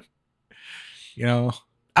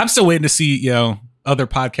 I'm still waiting to see other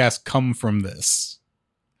podcasts come from this.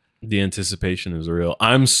 The anticipation is real.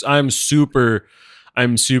 I'm super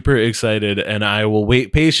excited, and I will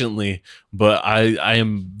wait patiently, but I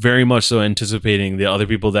am very much so anticipating the other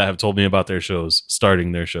people that have told me about their shows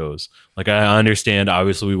starting their shows. Like, I understand,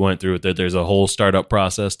 obviously we went through it, that there's a whole startup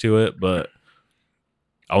process to it, but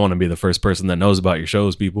I want to be the first person that knows about your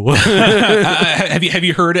shows, people. Have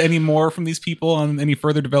you heard any more from these people on any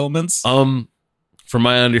further developments? From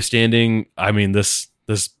my understanding, I mean, this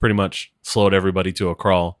pretty much slowed everybody to a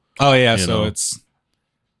crawl. Oh yeah, so it's,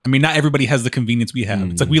 I mean, not everybody has the convenience we have.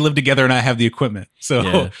 It's like we live together and I have the equipment. So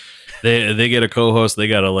yeah. They get a co-host, they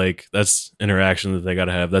gotta that's interaction that they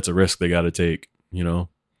gotta have. That's a risk they gotta take,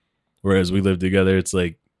 Whereas we live together, it's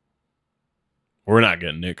like we're not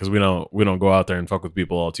getting it because we don't go out there and fuck with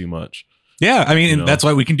people all too much. Yeah, I mean, You and know, that's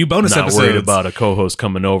why we can do bonus Not episodes. worried about a co-host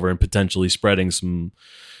coming over and potentially spreading some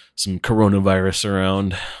coronavirus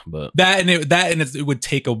around, but it would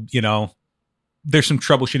take there's some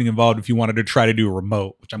troubleshooting involved if you wanted to try to do a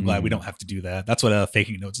remote, which I'm glad we don't have to do that. That's what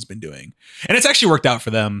Faking Notes has been doing, and it's actually worked out for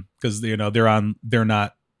them because they're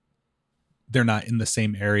not in the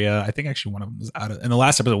same area. I think actually one of them was in the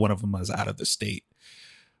last episode, one of them was out of the state,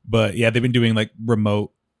 but yeah, they've been doing like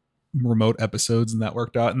remote episodes, and that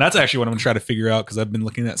worked out. And that's actually what I'm gonna try to figure out because I've been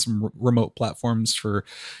looking at some remote platforms for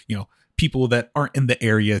people that aren't in the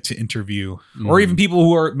area to interview, or even people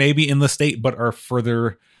who are maybe in the state but are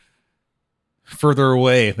further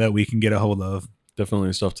away that we can get a hold of.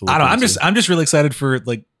 definitely stuff to look I don't know. into. I'm just really excited for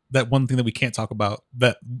like that one thing that we can't talk about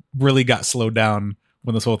that really got slowed down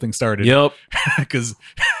when this whole thing started. Yep. Because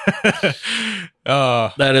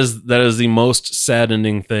That is the most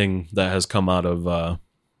saddening thing that has come out of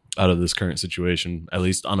this current situation, at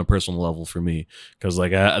least on a personal level for me, because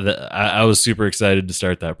like I was super excited to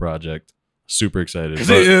start that project, super excited.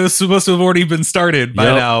 it was supposed to have already been started by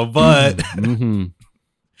now, but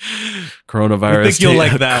Coronavirus. I think you'll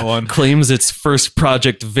like that one. Claims its first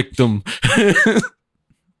project victim.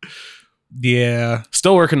 Yeah,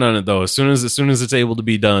 Still working on it though. As soon as it's able to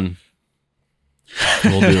be done,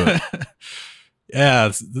 we'll do it.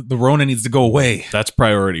 Yeah, the Rona needs to go away. That's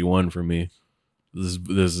priority one for me. This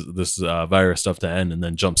virus stuff to end, and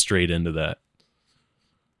then jump straight into that.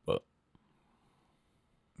 But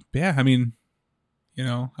Yeah, I mean,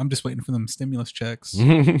 I'm just waiting for them stimulus checks.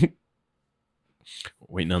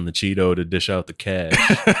 waiting on the Cheeto to dish out the cash.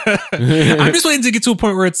 I'm just waiting to get to a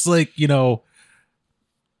point where it's like,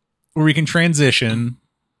 where we can transition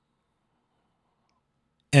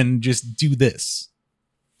and just do this.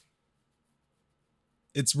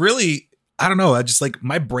 It's really, I don't know. I just like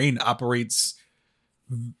my brain operates,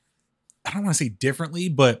 I don't want to say differently,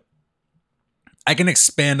 but I can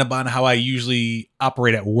expand upon how I usually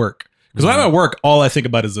operate at work. Because when I'm at work, all I think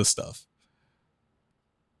about is this stuff.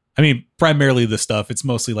 I mean, primarily this stuff. It's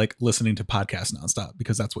mostly like listening to podcasts nonstop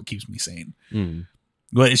because that's what keeps me sane.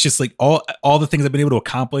 But it's just like all the things I've been able to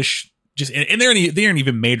accomplish. Just and they aren't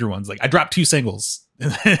even major ones. Like I dropped 2 singles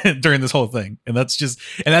during this whole thing, and that's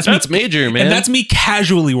That's major, man. And that's me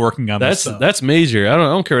casually working on this stuff. That's major. I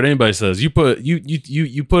don't care what anybody says. You put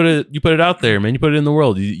it out there, man. You put it in the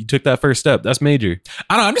world. You took that first step. That's major.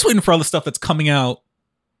 I don't know. I'm just waiting for all the stuff that's coming out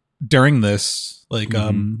during this. Like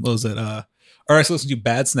what was it? Or I listened to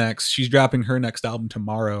Bad Snacks. She's dropping her next album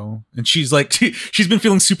tomorrow, and she's like, she's been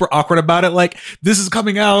feeling super awkward about it. Like, this is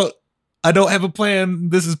coming out. I don't have a plan.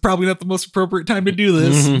 This is probably not the most appropriate time to do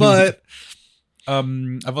this. But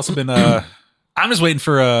I've also been I'm just waiting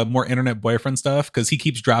for more internet boyfriend stuff because he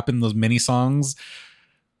keeps dropping those mini songs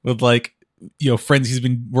with like friends he's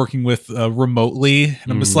been working with remotely,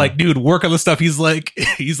 and I'm just like, dude, work on the stuff. He's like,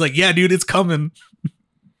 yeah, dude, it's coming.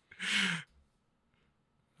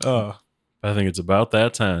 I think it's about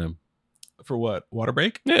that time. For what? Water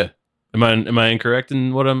break? Yeah. Am I incorrect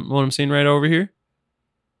in what I'm seeing right over here?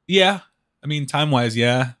 Yeah. I mean, time wise,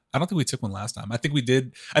 yeah. I don't think we took one last time. I think we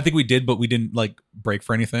did, but we didn't like break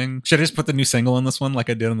for anything. Should I just put the new single in this one like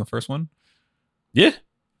I did on the first one? Yeah.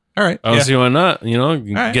 All right. I don't see why not.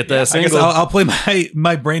 Right. Get that I single. guess I'll play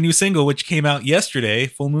my brand new single, which came out yesterday,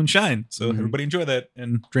 Full Moon Shine. So everybody enjoy that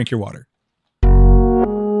and drink your water.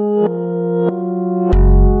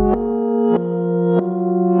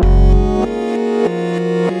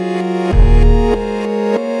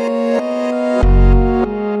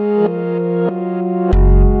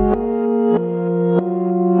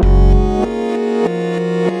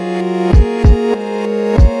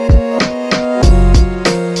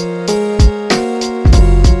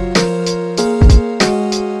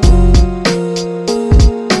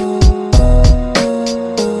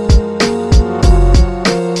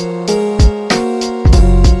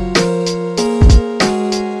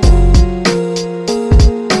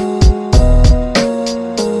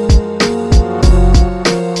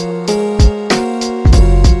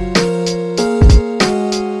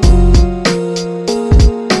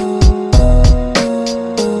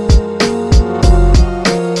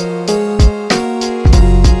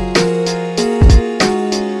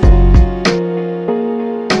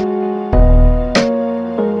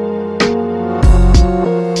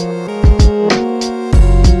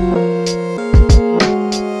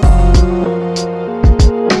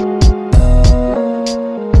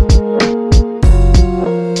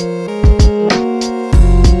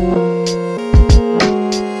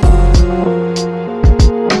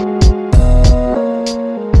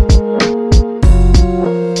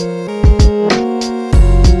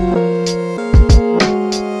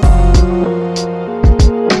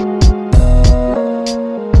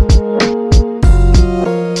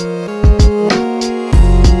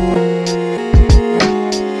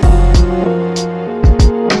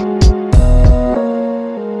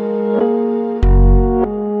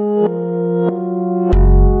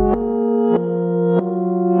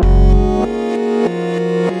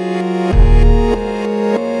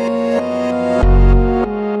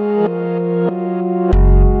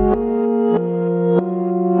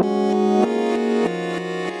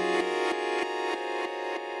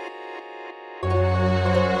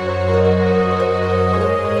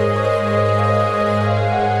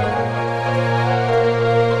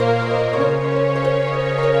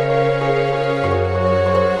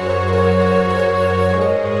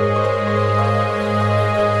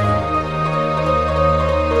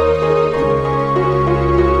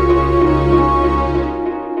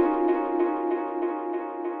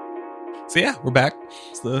 So yeah, we're back.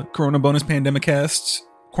 It's the Corona Bonus Pandemic Cast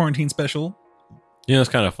Quarantine Special, You know, it's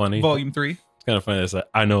kind of funny. Volume 3. It's kind of funny. It's like,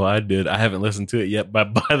 I know I did. I haven't listened to it yet,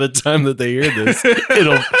 but by the time that they hear this,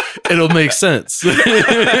 it'll make sense. Well,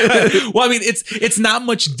 I mean, it's not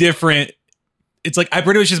much different. It's like I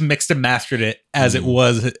pretty much just mixed and mastered it as it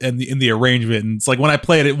was in the arrangement. And it's like when I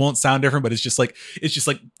play it, it won't sound different, but it's just like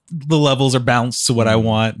the levels are balanced to what I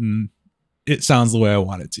want, and it sounds the way I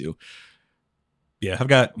want it to. Yeah, I've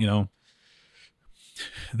got,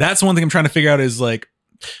 that's one thing I'm trying to figure out is like,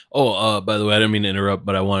 By the way, I didn't mean to interrupt,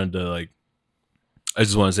 but I wanted to I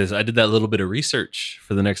just want to say this. I did that little bit of research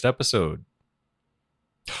for the next episode.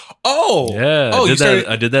 Yeah.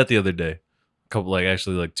 I did that the other day. A couple,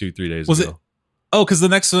 actually 2-3 days was ago. Because the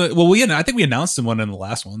next I think we announced one in the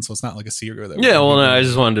last one, so it's not like a secret. I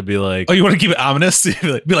just wanted to be like, oh, you want to keep it ominous? be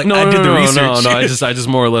like, no, I did the research. No, I just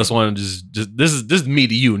more or less wanted to just this is me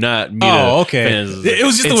to you, not me. Okay. Fans. It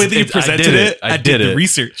was just the way that you presented it. I did the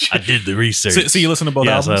research. I did the research. So you listen to both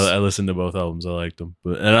albums? Yes, I listened to both albums. I liked them,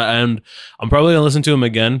 and I'm probably gonna listen to them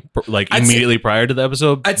again, immediately prior to the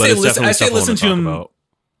episode. I'd say listen to them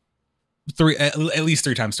at least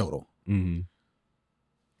 3 times total. Mm-hmm.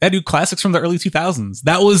 I do classics from the early 2000s.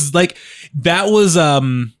 That was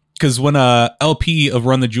because when LP of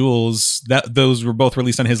Run the Jewels, those were both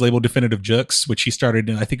released on his label Definitive Jux, which he started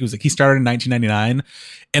in 1999,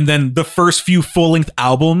 and then the first few full length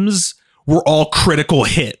albums were all critical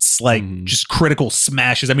hits, just critical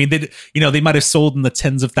smashes. I mean, they might have sold in the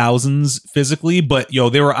tens of thousands physically, but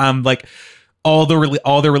they were on all their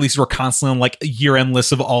releases were constantly on a year-end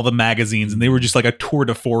list of all the magazines, and they were just like a tour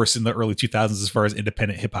de force in the early 2000s as far as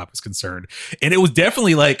independent hip-hop is concerned. And it was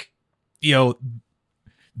definitely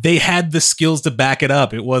they had the skills to back it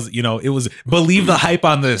up. It was believe the hype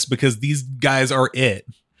on this because these guys are it.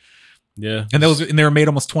 Yeah. And they were made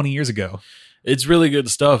almost 20 years ago. It's really good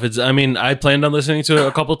stuff. I planned on listening to it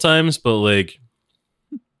a couple times, but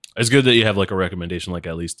it's good that you have a recommendation,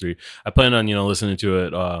 at least 3. I plan on, listening to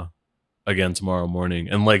it, again tomorrow morning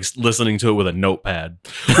and listening to it with a notepad.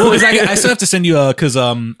 Well, I still have to send you because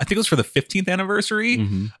I think it was for the 15th anniversary.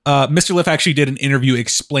 Mr. Liff actually did an interview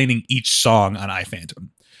explaining each song on iPhantom,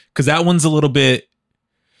 because that one's a little bit.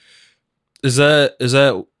 Is that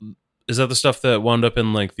the stuff that wound up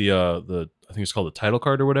in the I think it's called the title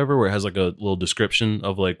card or whatever, where it has a little description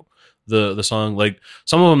of the song?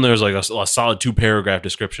 Some of them there's a solid 2-paragraph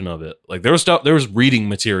description of it. There was reading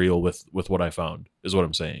material with what I found is what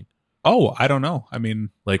I'm saying. Oh, I don't know. I mean,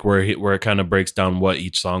 where it kind of breaks down what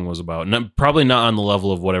each song was about. Probably not on the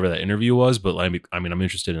level of whatever that interview was, but I'm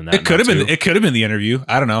interested in that. It could have been the interview.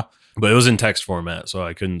 I don't know, but it was in text format, so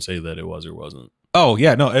I couldn't say that it was or wasn't. Oh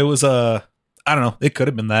yeah, no, it was. I don't know. It could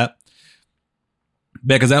have been that.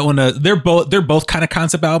 Yeah, because that one, they're both kind of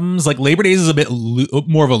concept albums. Labor Days is a bit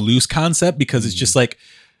more of a loose concept because it's just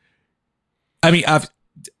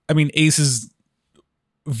Ace's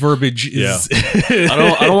verbiage is. Yeah.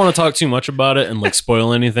 I don't want to talk too much about it and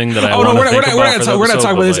spoil anything that I. We're not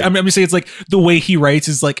talking about this. I'm just saying it's the way he writes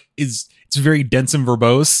is it's very dense and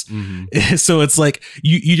verbose. Mm-hmm. So it's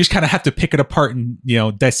you just kind of have to pick it apart and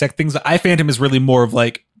dissect things. iPhantom is really more of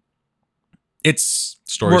it's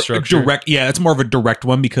story structure direct. Yeah, it's more of a direct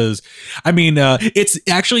one because it's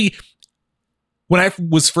actually. When I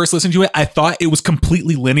was first listening to it, I thought it was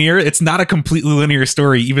completely linear. It's not a completely linear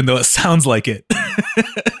story, even though it sounds like it.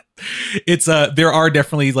 It's there are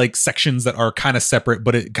definitely sections that are kind of separate,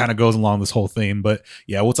 but it kind of goes along this whole theme. But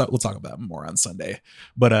yeah, we'll talk about it more on Sunday.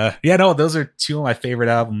 But those are 2 of my favorite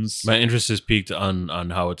albums. My interest is piqued on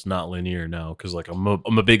how it's not linear now because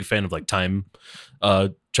I'm a big fan of time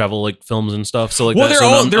travel films and stuff. So they're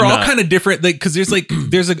all kind of different because there's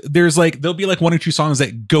there'll be 1 or 2 songs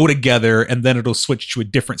that go together and then it'll switch to a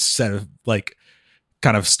different set of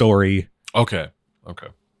kind of story. Okay. All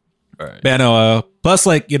right. Man, plus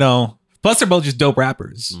they're both just dope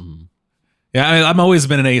rappers. Mm-hmm. Yeah, I've always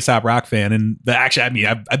been an A$AP Rock fan, and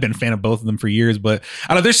I've been a fan of both of them for years. But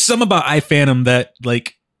I don't know, there's some about iPhantom that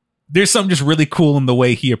there's something just really cool in the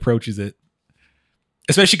way he approaches it.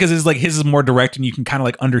 Especially because it's his is more direct and you can kind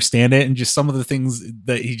of understand it, and just some of the things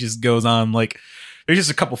that he just goes on. There's just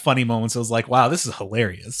a couple funny moments. I was wow, this is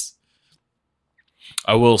hilarious.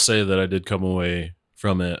 I will say that I did come away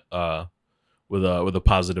from it with a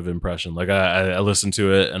positive impression. I listened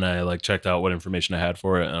to it and I checked out what information I had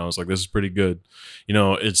for it, and I was this is pretty good.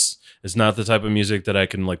 It's not the type of music that I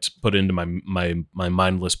can put into my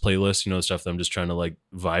mindless playlist, the stuff that I'm just trying to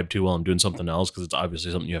vibe to while I'm doing something else, because it's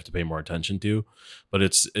obviously something you have to pay more attention to. But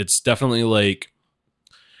it's definitely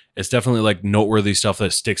noteworthy stuff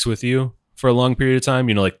that sticks with you for a long period of time.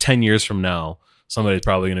 10 years from now, somebody's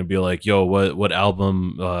probably going to be like, yo, what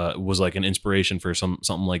album was like an inspiration for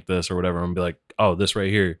something like this or whatever, and be like, oh, this right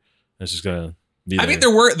here. It's just gonna be there. I mean,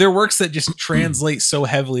 there are works that just translate so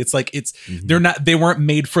heavily. It's like they weren't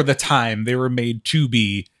made for the time. They were made to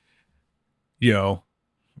be,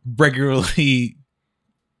 regularly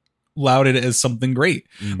lauded as something great.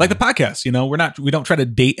 Like the podcast, we don't try to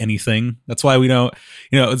date anything. That's why we don't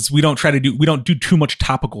do too much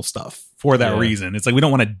topical stuff for that reason. It's like we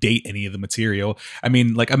don't want to date any of the material. I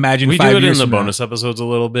mean, like imagine we 5 do it years in the from now- bonus episodes a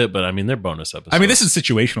little bit, but I mean they're bonus episodes. I mean, this is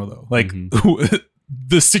situational though. Like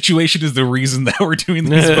the situation is the reason that we're doing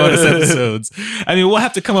these bonus episodes. I mean, we'll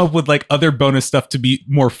have to come up with like other bonus stuff to be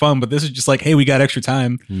more fun, but this is just like, hey, we got extra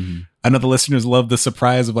time. I know the listeners love the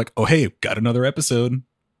surprise of like, oh, hey, got another episode.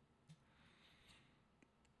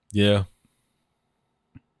 Yeah.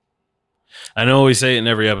 I know we say it in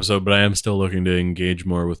every episode, but I am still looking to engage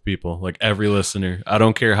more with people, like every listener. I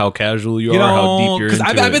don't care how casual you are, how deep you're into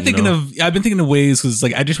I've been thinking of ways, because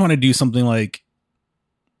like I just want to do something like,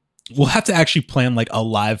 we'll have to actually plan like a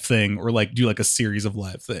live thing or like do like a series of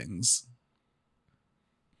live things.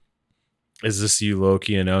 Is this you,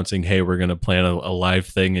 Loki, announcing, hey, we're going to plan a live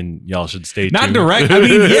thing and y'all should stay tuned? Not direct. I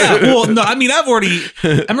mean, yeah. Well, no, I mean, I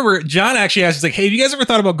remember John actually asked, he's like, hey, have you guys ever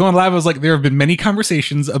thought about going live? I was like, there have been many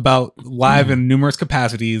conversations about live in numerous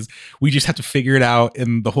capacities. We just have to figure it out.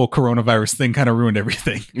 And the whole coronavirus thing kind of ruined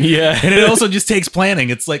everything. Yeah. And it also just takes planning.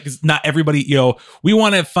 It's like, it's not everybody, we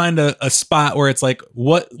want to find a spot where it's like,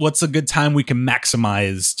 what's a good time we can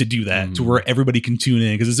maximize to do that, to where everybody can tune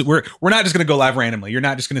in. Because we're not just going to go live randomly. You're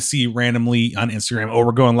not just going to see randomly on Instagram, oh,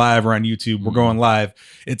 we're going live, or on YouTube, we're going live.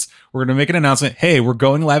 We're going to make an announcement. Hey, we're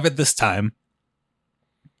going live at this time.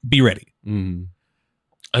 Be ready.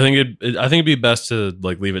 I think it'd be best to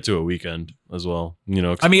like leave it to a weekend as well.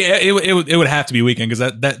 I mean, it would have to be a weekend,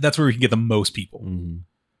 because that's where we can get the most people,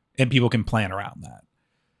 and people can plan around that.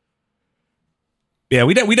 Yeah,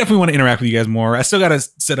 we definitely want to interact with you guys more. I still got to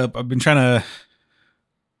set up. I've been trying to.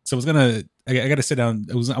 So I got to sit down.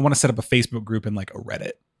 I want to set up a Facebook group and like a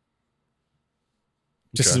Reddit.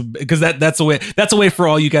 Just because that's a way for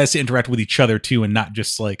all you guys to interact with each other too, and not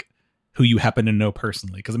just like who you happen to know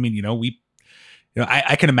personally. Because I mean,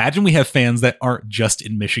 I can imagine we have fans that aren't just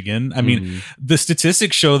in Michigan. I mean, the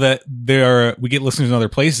statistics show that we get listeners in other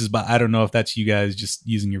places, but I don't know if that's you guys just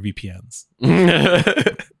using your VPNs.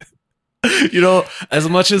 As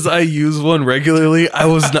much as I use one regularly,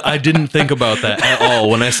 I didn't think about that at all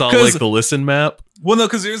when I saw like the listen map. Well, no,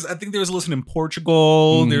 because I think there was a listen in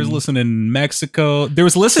Portugal, there was a listen in Mexico, there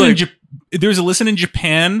was a listen in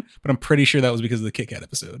Japan, but I'm pretty sure that was because of the Kit Kat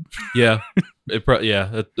episode. Yeah,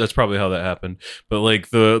 that's probably how that happened. But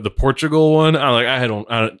like the Portugal one, I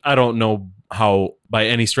don't know how by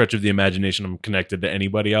any stretch of the imagination I'm connected to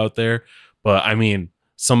anybody out there, but I mean,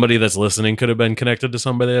 somebody that's listening could have been connected to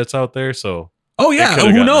somebody that's out there. So, oh yeah,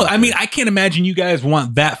 who knows? I mean, I can't imagine you guys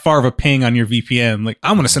want that far of a ping on your VPN. Like,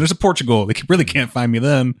 I'm going to send us to Portugal. They really can't find me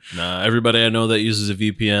then. Nah, everybody I know that uses a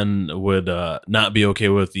VPN would not be okay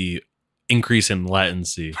with the increase in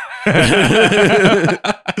latency or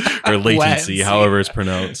latency, however it's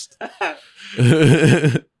pronounced.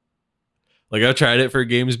 Like, I've tried it for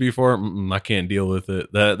games before. I can't deal with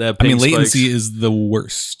it. That ping latency is the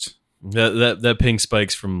worst. That ping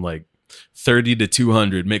spikes from like 30 to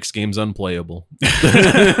 200, makes games unplayable.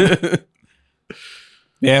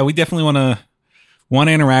 Yeah, we definitely want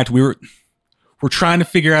to interact. We're trying to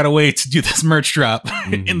figure out a way to do this merch drop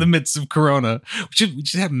in the midst of Corona. We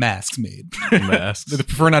should have masks made. Masks. I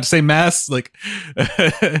prefer not to say masks. Like,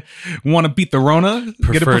 want to beat the Rona?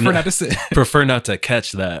 Prefer not to say. Prefer not to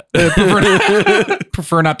catch that.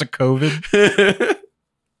 Prefer not to COVID.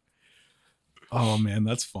 Oh man,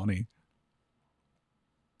 that's funny.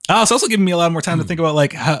 Oh, it's also giving me a lot more time to think about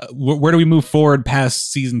like where do we move forward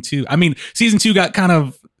past season 2. I mean, season 2 got kind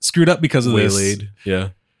of screwed up because of waylaid. this. Yeah,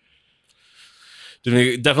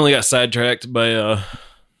 definitely got sidetracked by.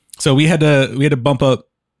 So we had to bump up.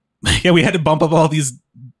 Yeah, we had to bump up all these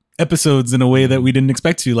episodes in a way that we didn't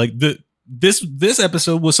expect to. Like this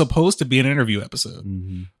episode was supposed to be an interview episode,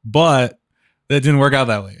 but that didn't work out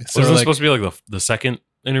that way. So wasn't it supposed to be like the second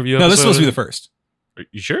interview episode? No, this is supposed to be the first. Are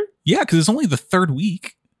you sure? Yeah, because it's only the 3rd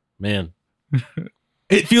week. Man,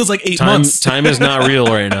 it feels like 8 months. Time is not real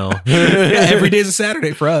right now. Yeah, every day is a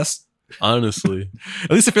Saturday for us. Honestly,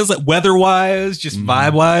 at least it feels like weather-wise, just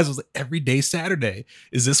vibe-wise. I was like, every day Saturday.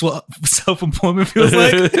 Is this what self-employment feels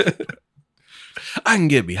like? I can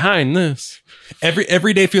get behind this.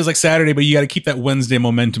 Every day feels like Saturday, but you got to keep that Wednesday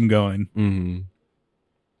momentum going.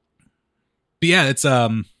 But yeah, it's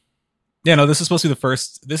yeah, no, this is supposed to be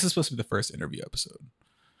the first interview episode.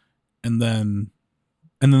 And then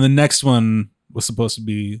the next one, was supposed to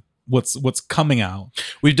be what's coming out.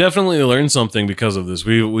 We've definitely learned something because of this.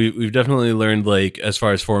 We've definitely learned, like, as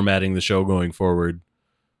far as formatting the show going forward.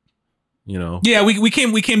 You know, yeah, we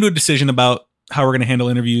came to a decision about how we're going to handle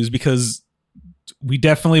interviews, because we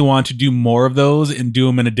definitely want to do more of those and do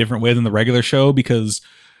them in a different way than the regular show, because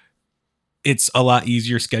it's a lot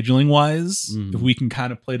easier scheduling wise if we can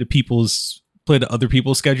kind of play to other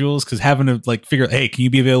people's schedules, because having to like figure out, hey, can you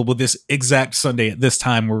be available this exact Sunday at this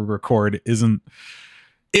time where we record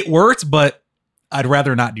it works, but I'd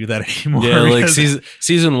rather not do that anymore. Yeah, like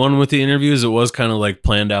season 1 with the interviews, it was kind of like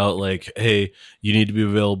planned out, like, hey, you need to be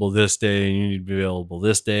available this day, and you need to be available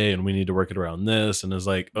this day, and we need to work it around this. And it's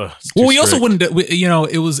like, well, we also wouldn't,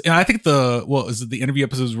 it was, and I think the interview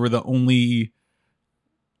episodes were the only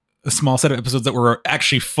a small set of episodes that were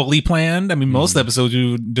actually fully planned. I mean, most of the episodes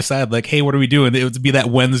you decide like, hey, what are we doing? It would be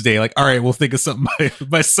that Wednesday, like, all right, we'll think of something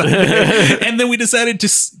by Sunday. And then we decided to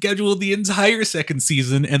schedule the entire second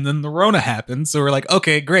season, and then the Rona happened. So we're like,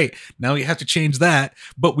 okay, great. Now we have to change that.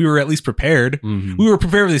 But we were at least prepared. We were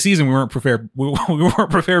prepared for the season. We weren't prepared. We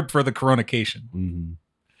weren't prepared for the Coronacation.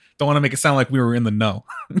 Don't want to make it sound like we were in the know.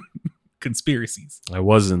 Conspiracies. I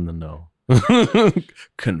was in the know.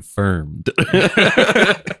 Confirmed.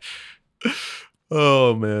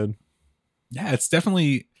 Oh man. Yeah, it's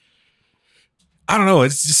definitely, I don't know,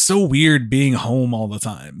 it's just so weird being home all the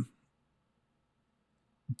time.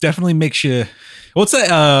 Definitely makes you, what's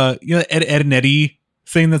that Ed and Eddie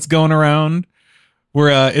thing that's going around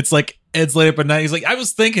where it's like Ed's late up at night, he's like, I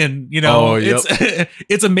was thinking,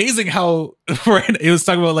 it's amazing how it was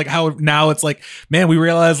talking about like how now it's like, man, we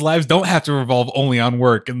realize lives don't have to revolve only on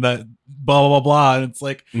work, and that blah blah blah, and it's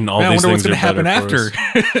like, man, I wonder what's gonna happen after.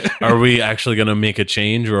 Are we actually gonna make a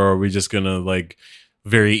change, or are we just gonna like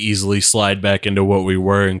very easily slide back into what we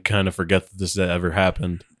were and kind of forget that this ever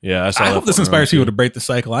happened? Yeah, I hope this inspires people to break the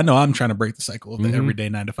cycle. I know I'm trying to break the cycle of the everyday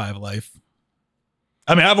 9-to-5 life.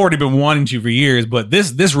 I mean, I've already been wanting to for years, but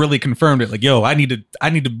this really confirmed it. Like, yo, I need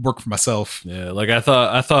to work for myself. Yeah, like I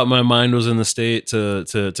thought my mind was in the state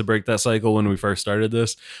to break that cycle when we first started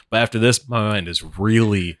this, but after this, my mind is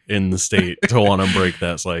really in the state to want to break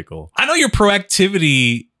that cycle. I know your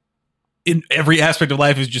proactivity in every aspect of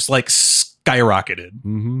life is just like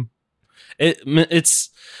skyrocketed. It's.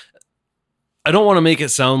 I don't want to make it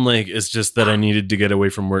sound like it's just that I needed to get away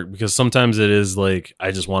from work, because sometimes it is like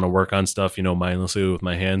I just want to work on stuff, mindlessly with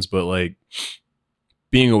my hands. But like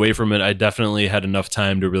being away from it, I definitely had enough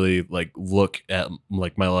time to really like look at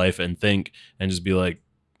like my life and think and just be like,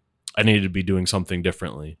 I needed to be doing something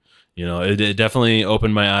differently. It definitely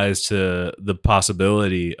opened my eyes to the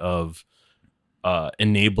possibility of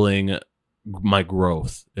enabling my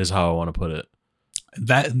growth, is how I want to put it.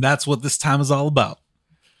 That's what this time is all about.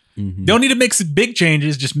 Don't need to make some big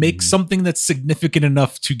changes. Just make something that's significant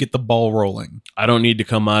enough to get the ball rolling. I don't need to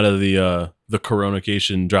come out of the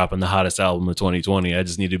Coronacation dropping the hottest album of 2020. I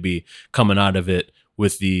just need to be coming out of it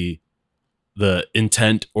with the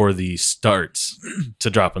intent or the starts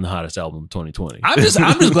to dropping the hottest album of 2020. I'm just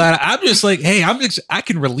glad. I'm just like, hey, I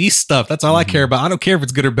can release stuff. That's all I care about. I don't care if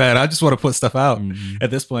it's good or bad. I just want to put stuff out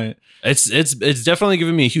at this point. It's definitely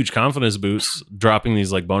giving me a huge confidence boost dropping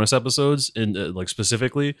these like bonus episodes, and like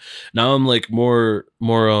specifically now I'm like more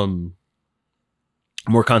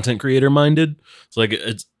content creator minded. It's like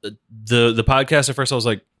it's the podcast at first I was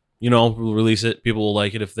like, we'll release it. People will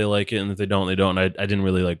like it if they like it, and if they don't, they don't. I didn't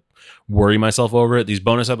really like worry myself over it. These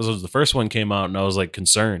bonus episodes, the first one came out, and I was like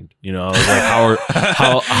concerned. I was like,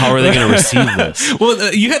 how are they going to receive this?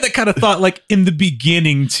 Well, you had that kind of thought like in the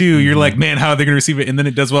beginning too. You're like, man, how are they going to receive it? And then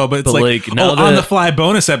it does well, but it's like on the fly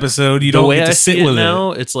bonus episode, you don't get to sit with it.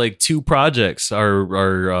 Now it's like two projects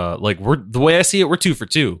are like the way I see it, we're 2 for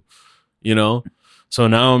 2. So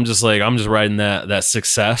now I'm just riding that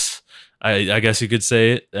success. I guess you could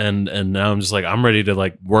say it, and now I'm just like, I'm ready to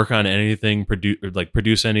like work on anything,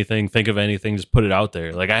 produce anything, think of anything, just put it out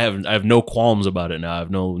there. Like I have no qualms about it now. I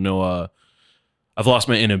have I've lost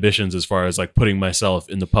my inhibitions as far as like putting myself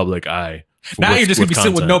in the public eye. Now you're just gonna be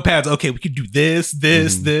sitting with notepads. Okay, we could do this.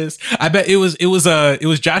 I bet it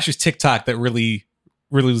was Josh's TikTok that really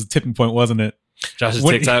was the tipping point, wasn't it? Josh's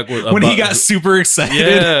TikTok when he got super excited.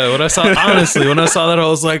 Yeah, when I saw that, I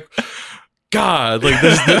was like, God, like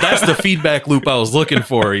that's the feedback loop I was looking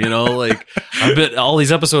for, like I bet all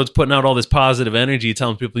these episodes putting out all this positive energy,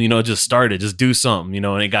 telling people, just start it, just do something,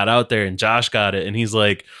 and it got out there, and Josh got it, and he's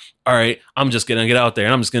like, all right, I'm just going to get out there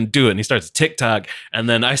and I'm just going to do it. And he starts TikTok, and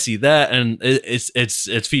then I see that, and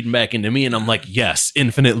it's feeding back into me, and I'm like, yes,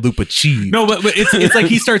 infinite loop achieved. No, but it's like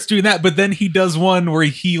he starts doing that, but then he does one where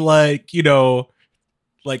he like,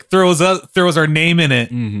 like throws our name in it.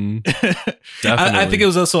 Definitely. I think it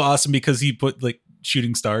was also awesome because he put like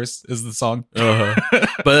Shooting Stars as the song.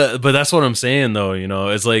 But that's what I'm saying though, you know,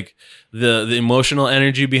 it's like the emotional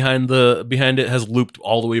energy behind it has looped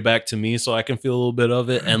all the way back to me, so I can feel a little bit of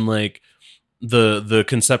it, and like the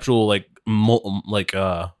conceptual like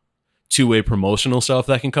two-way promotional stuff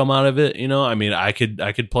that can come out of it, you know. I mean, I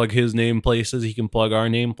could plug his name places, he can plug our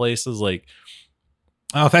name places, like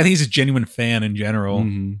I think he's a genuine fan in general.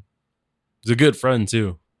 He's a good friend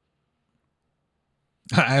too.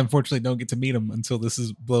 I unfortunately don't get to meet him until this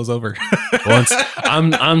blows over.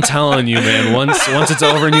 I'm telling you, man, once it's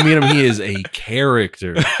over and you meet him, he is a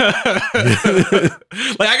character. Like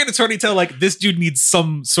I can totally tell, like this dude needs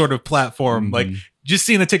some sort of platform. Like just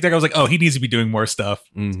seeing the TikTok, I was like, oh, he needs to be doing more stuff.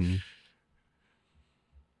 Yeah,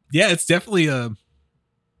 it's definitely I've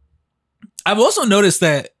also noticed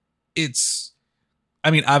that it's,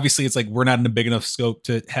 I mean, obviously it's like we're not in a big enough scope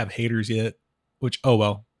to have haters yet, which, oh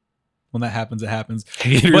well. When that happens, it happens.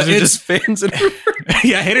 Haters are just fans.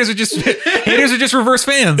 Yeah, haters are just reverse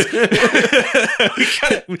fans.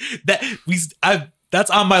 That's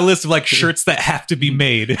on my list of like shirts that have to be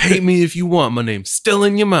made. Hate me if you want. My name's still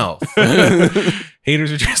in your mouth.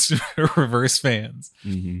 Haters are just reverse fans.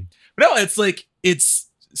 But no, it's like it's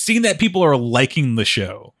seeing that people are liking the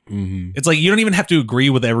show. It's like you don't even have to agree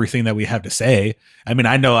with everything that we have to say. I mean,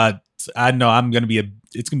 I know I'm gonna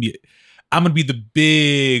be the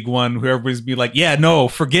big one who everybody's be like, yeah, no,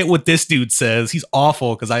 forget what this dude says. He's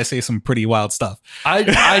awful because I say some pretty wild stuff. I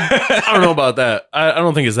don't know about that. I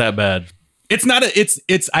don't think it's that bad. It's not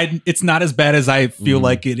it's not as bad as I feel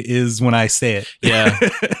like it is when I say it. Yeah.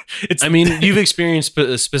 I mean, you've experienced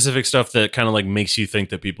specific stuff that kind of like makes you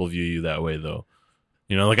think that people view you that way though.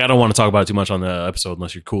 You know, like I don't want to talk about it too much on the episode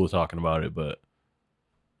unless you're cool with talking about it, but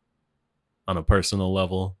on a personal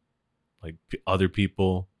level, like other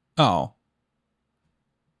people. Oh.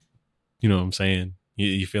 You know what I'm saying?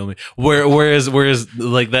 You feel me? Whereas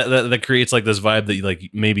like that creates like this vibe that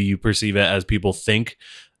like maybe you perceive it as people think.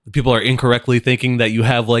 People are incorrectly thinking that you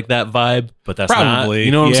have like that vibe, but that's probably not.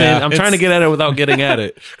 You know what I'm saying? I'm trying to get at it without getting at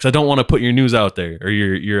it because I don't want to put your news out there or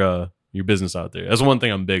your business out there. That's one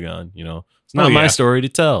thing I'm big on. You know, it's not my story to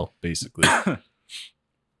tell, basically.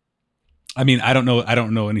 I mean, I don't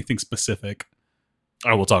know anything specific.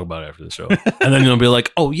 I will talk about it after the show. And then you'll be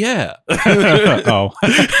like, oh, yeah. Oh.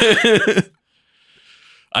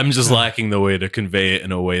 I'm just lacking the way to convey it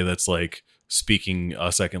in a way that's like speaking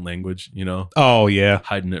a second language, you know? Oh, yeah.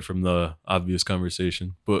 Hiding it from the obvious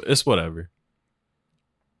conversation. But it's whatever.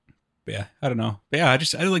 But yeah, I don't know. But yeah,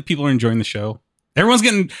 I like people are enjoying the show. Everyone's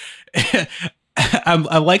getting...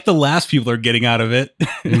 I like the laughs people are getting out of it.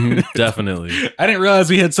 Definitely. I didn't realize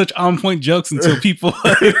we had such on-point jokes until people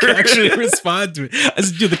actually respond to it.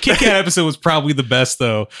 Dude, the Kit Kat episode was probably the best,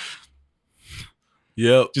 though.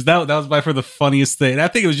 Yep. Just that was by far the funniest thing. And I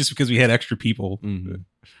think it was just because we had extra people.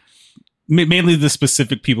 Mainly the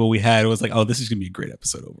specific people we had. It was like, oh, this is going to be a great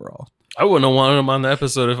episode overall. I wouldn't have wanted them on the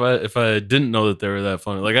episode if I didn't know that they were that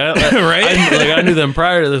funny. Like I right? I knew them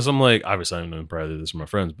prior to this. I'm like, obviously I knew them prior to this from my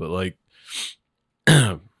friends, but like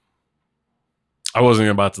I wasn't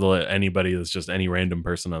about to let anybody that's just any random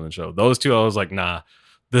person on the show. Those two, I was like, nah,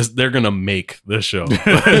 they're gonna make this show.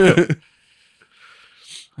 Yeah,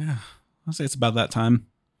 I'll say it's about that time.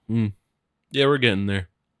 Yeah, we're getting there.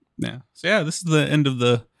 Yeah. So yeah, this is the end of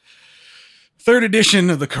the third edition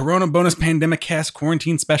of the Corona Bonus Pandemic Cast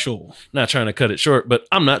Quarantine Special. Not trying to cut it short, but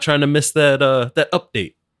I'm not trying to miss that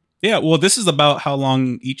update. Yeah, well, this is about how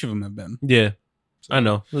long each of them have been. Yeah. I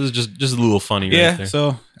know. This is just a little funny right there.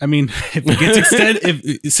 So, I mean, if it gets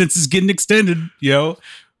extended, since it's getting extended, do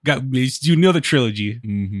another trilogy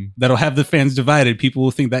that'll have the fans divided. People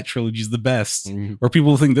will think that trilogy is the best, or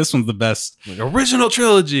people will think this one's the best. Like, original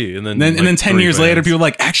trilogy, and then 10 years later, people are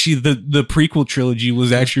like, actually, the prequel trilogy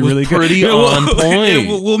was actually really pretty good. On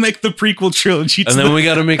point. We'll make the prequel trilogy, and then we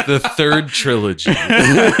got to make the third trilogy,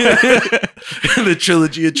 the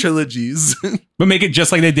trilogy of trilogies. But make it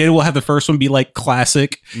just like they did. We'll have the first one be like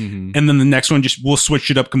classic, and then the next one we'll switch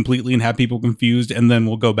it up completely and have people confused, and then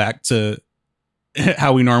we'll go back to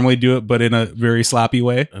how we normally do it, but in a very sloppy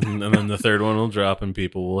way. And then the third one will drop and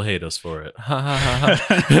people will hate us for it.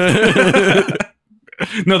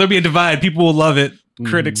 No, there'll be a divide. People will love it.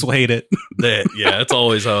 Critics will hate it. Yeah, it's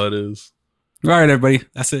always how it is. All right, everybody.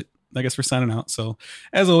 That's it. I guess we're signing out. So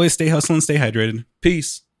as always, stay hustling, stay hydrated.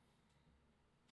 Peace.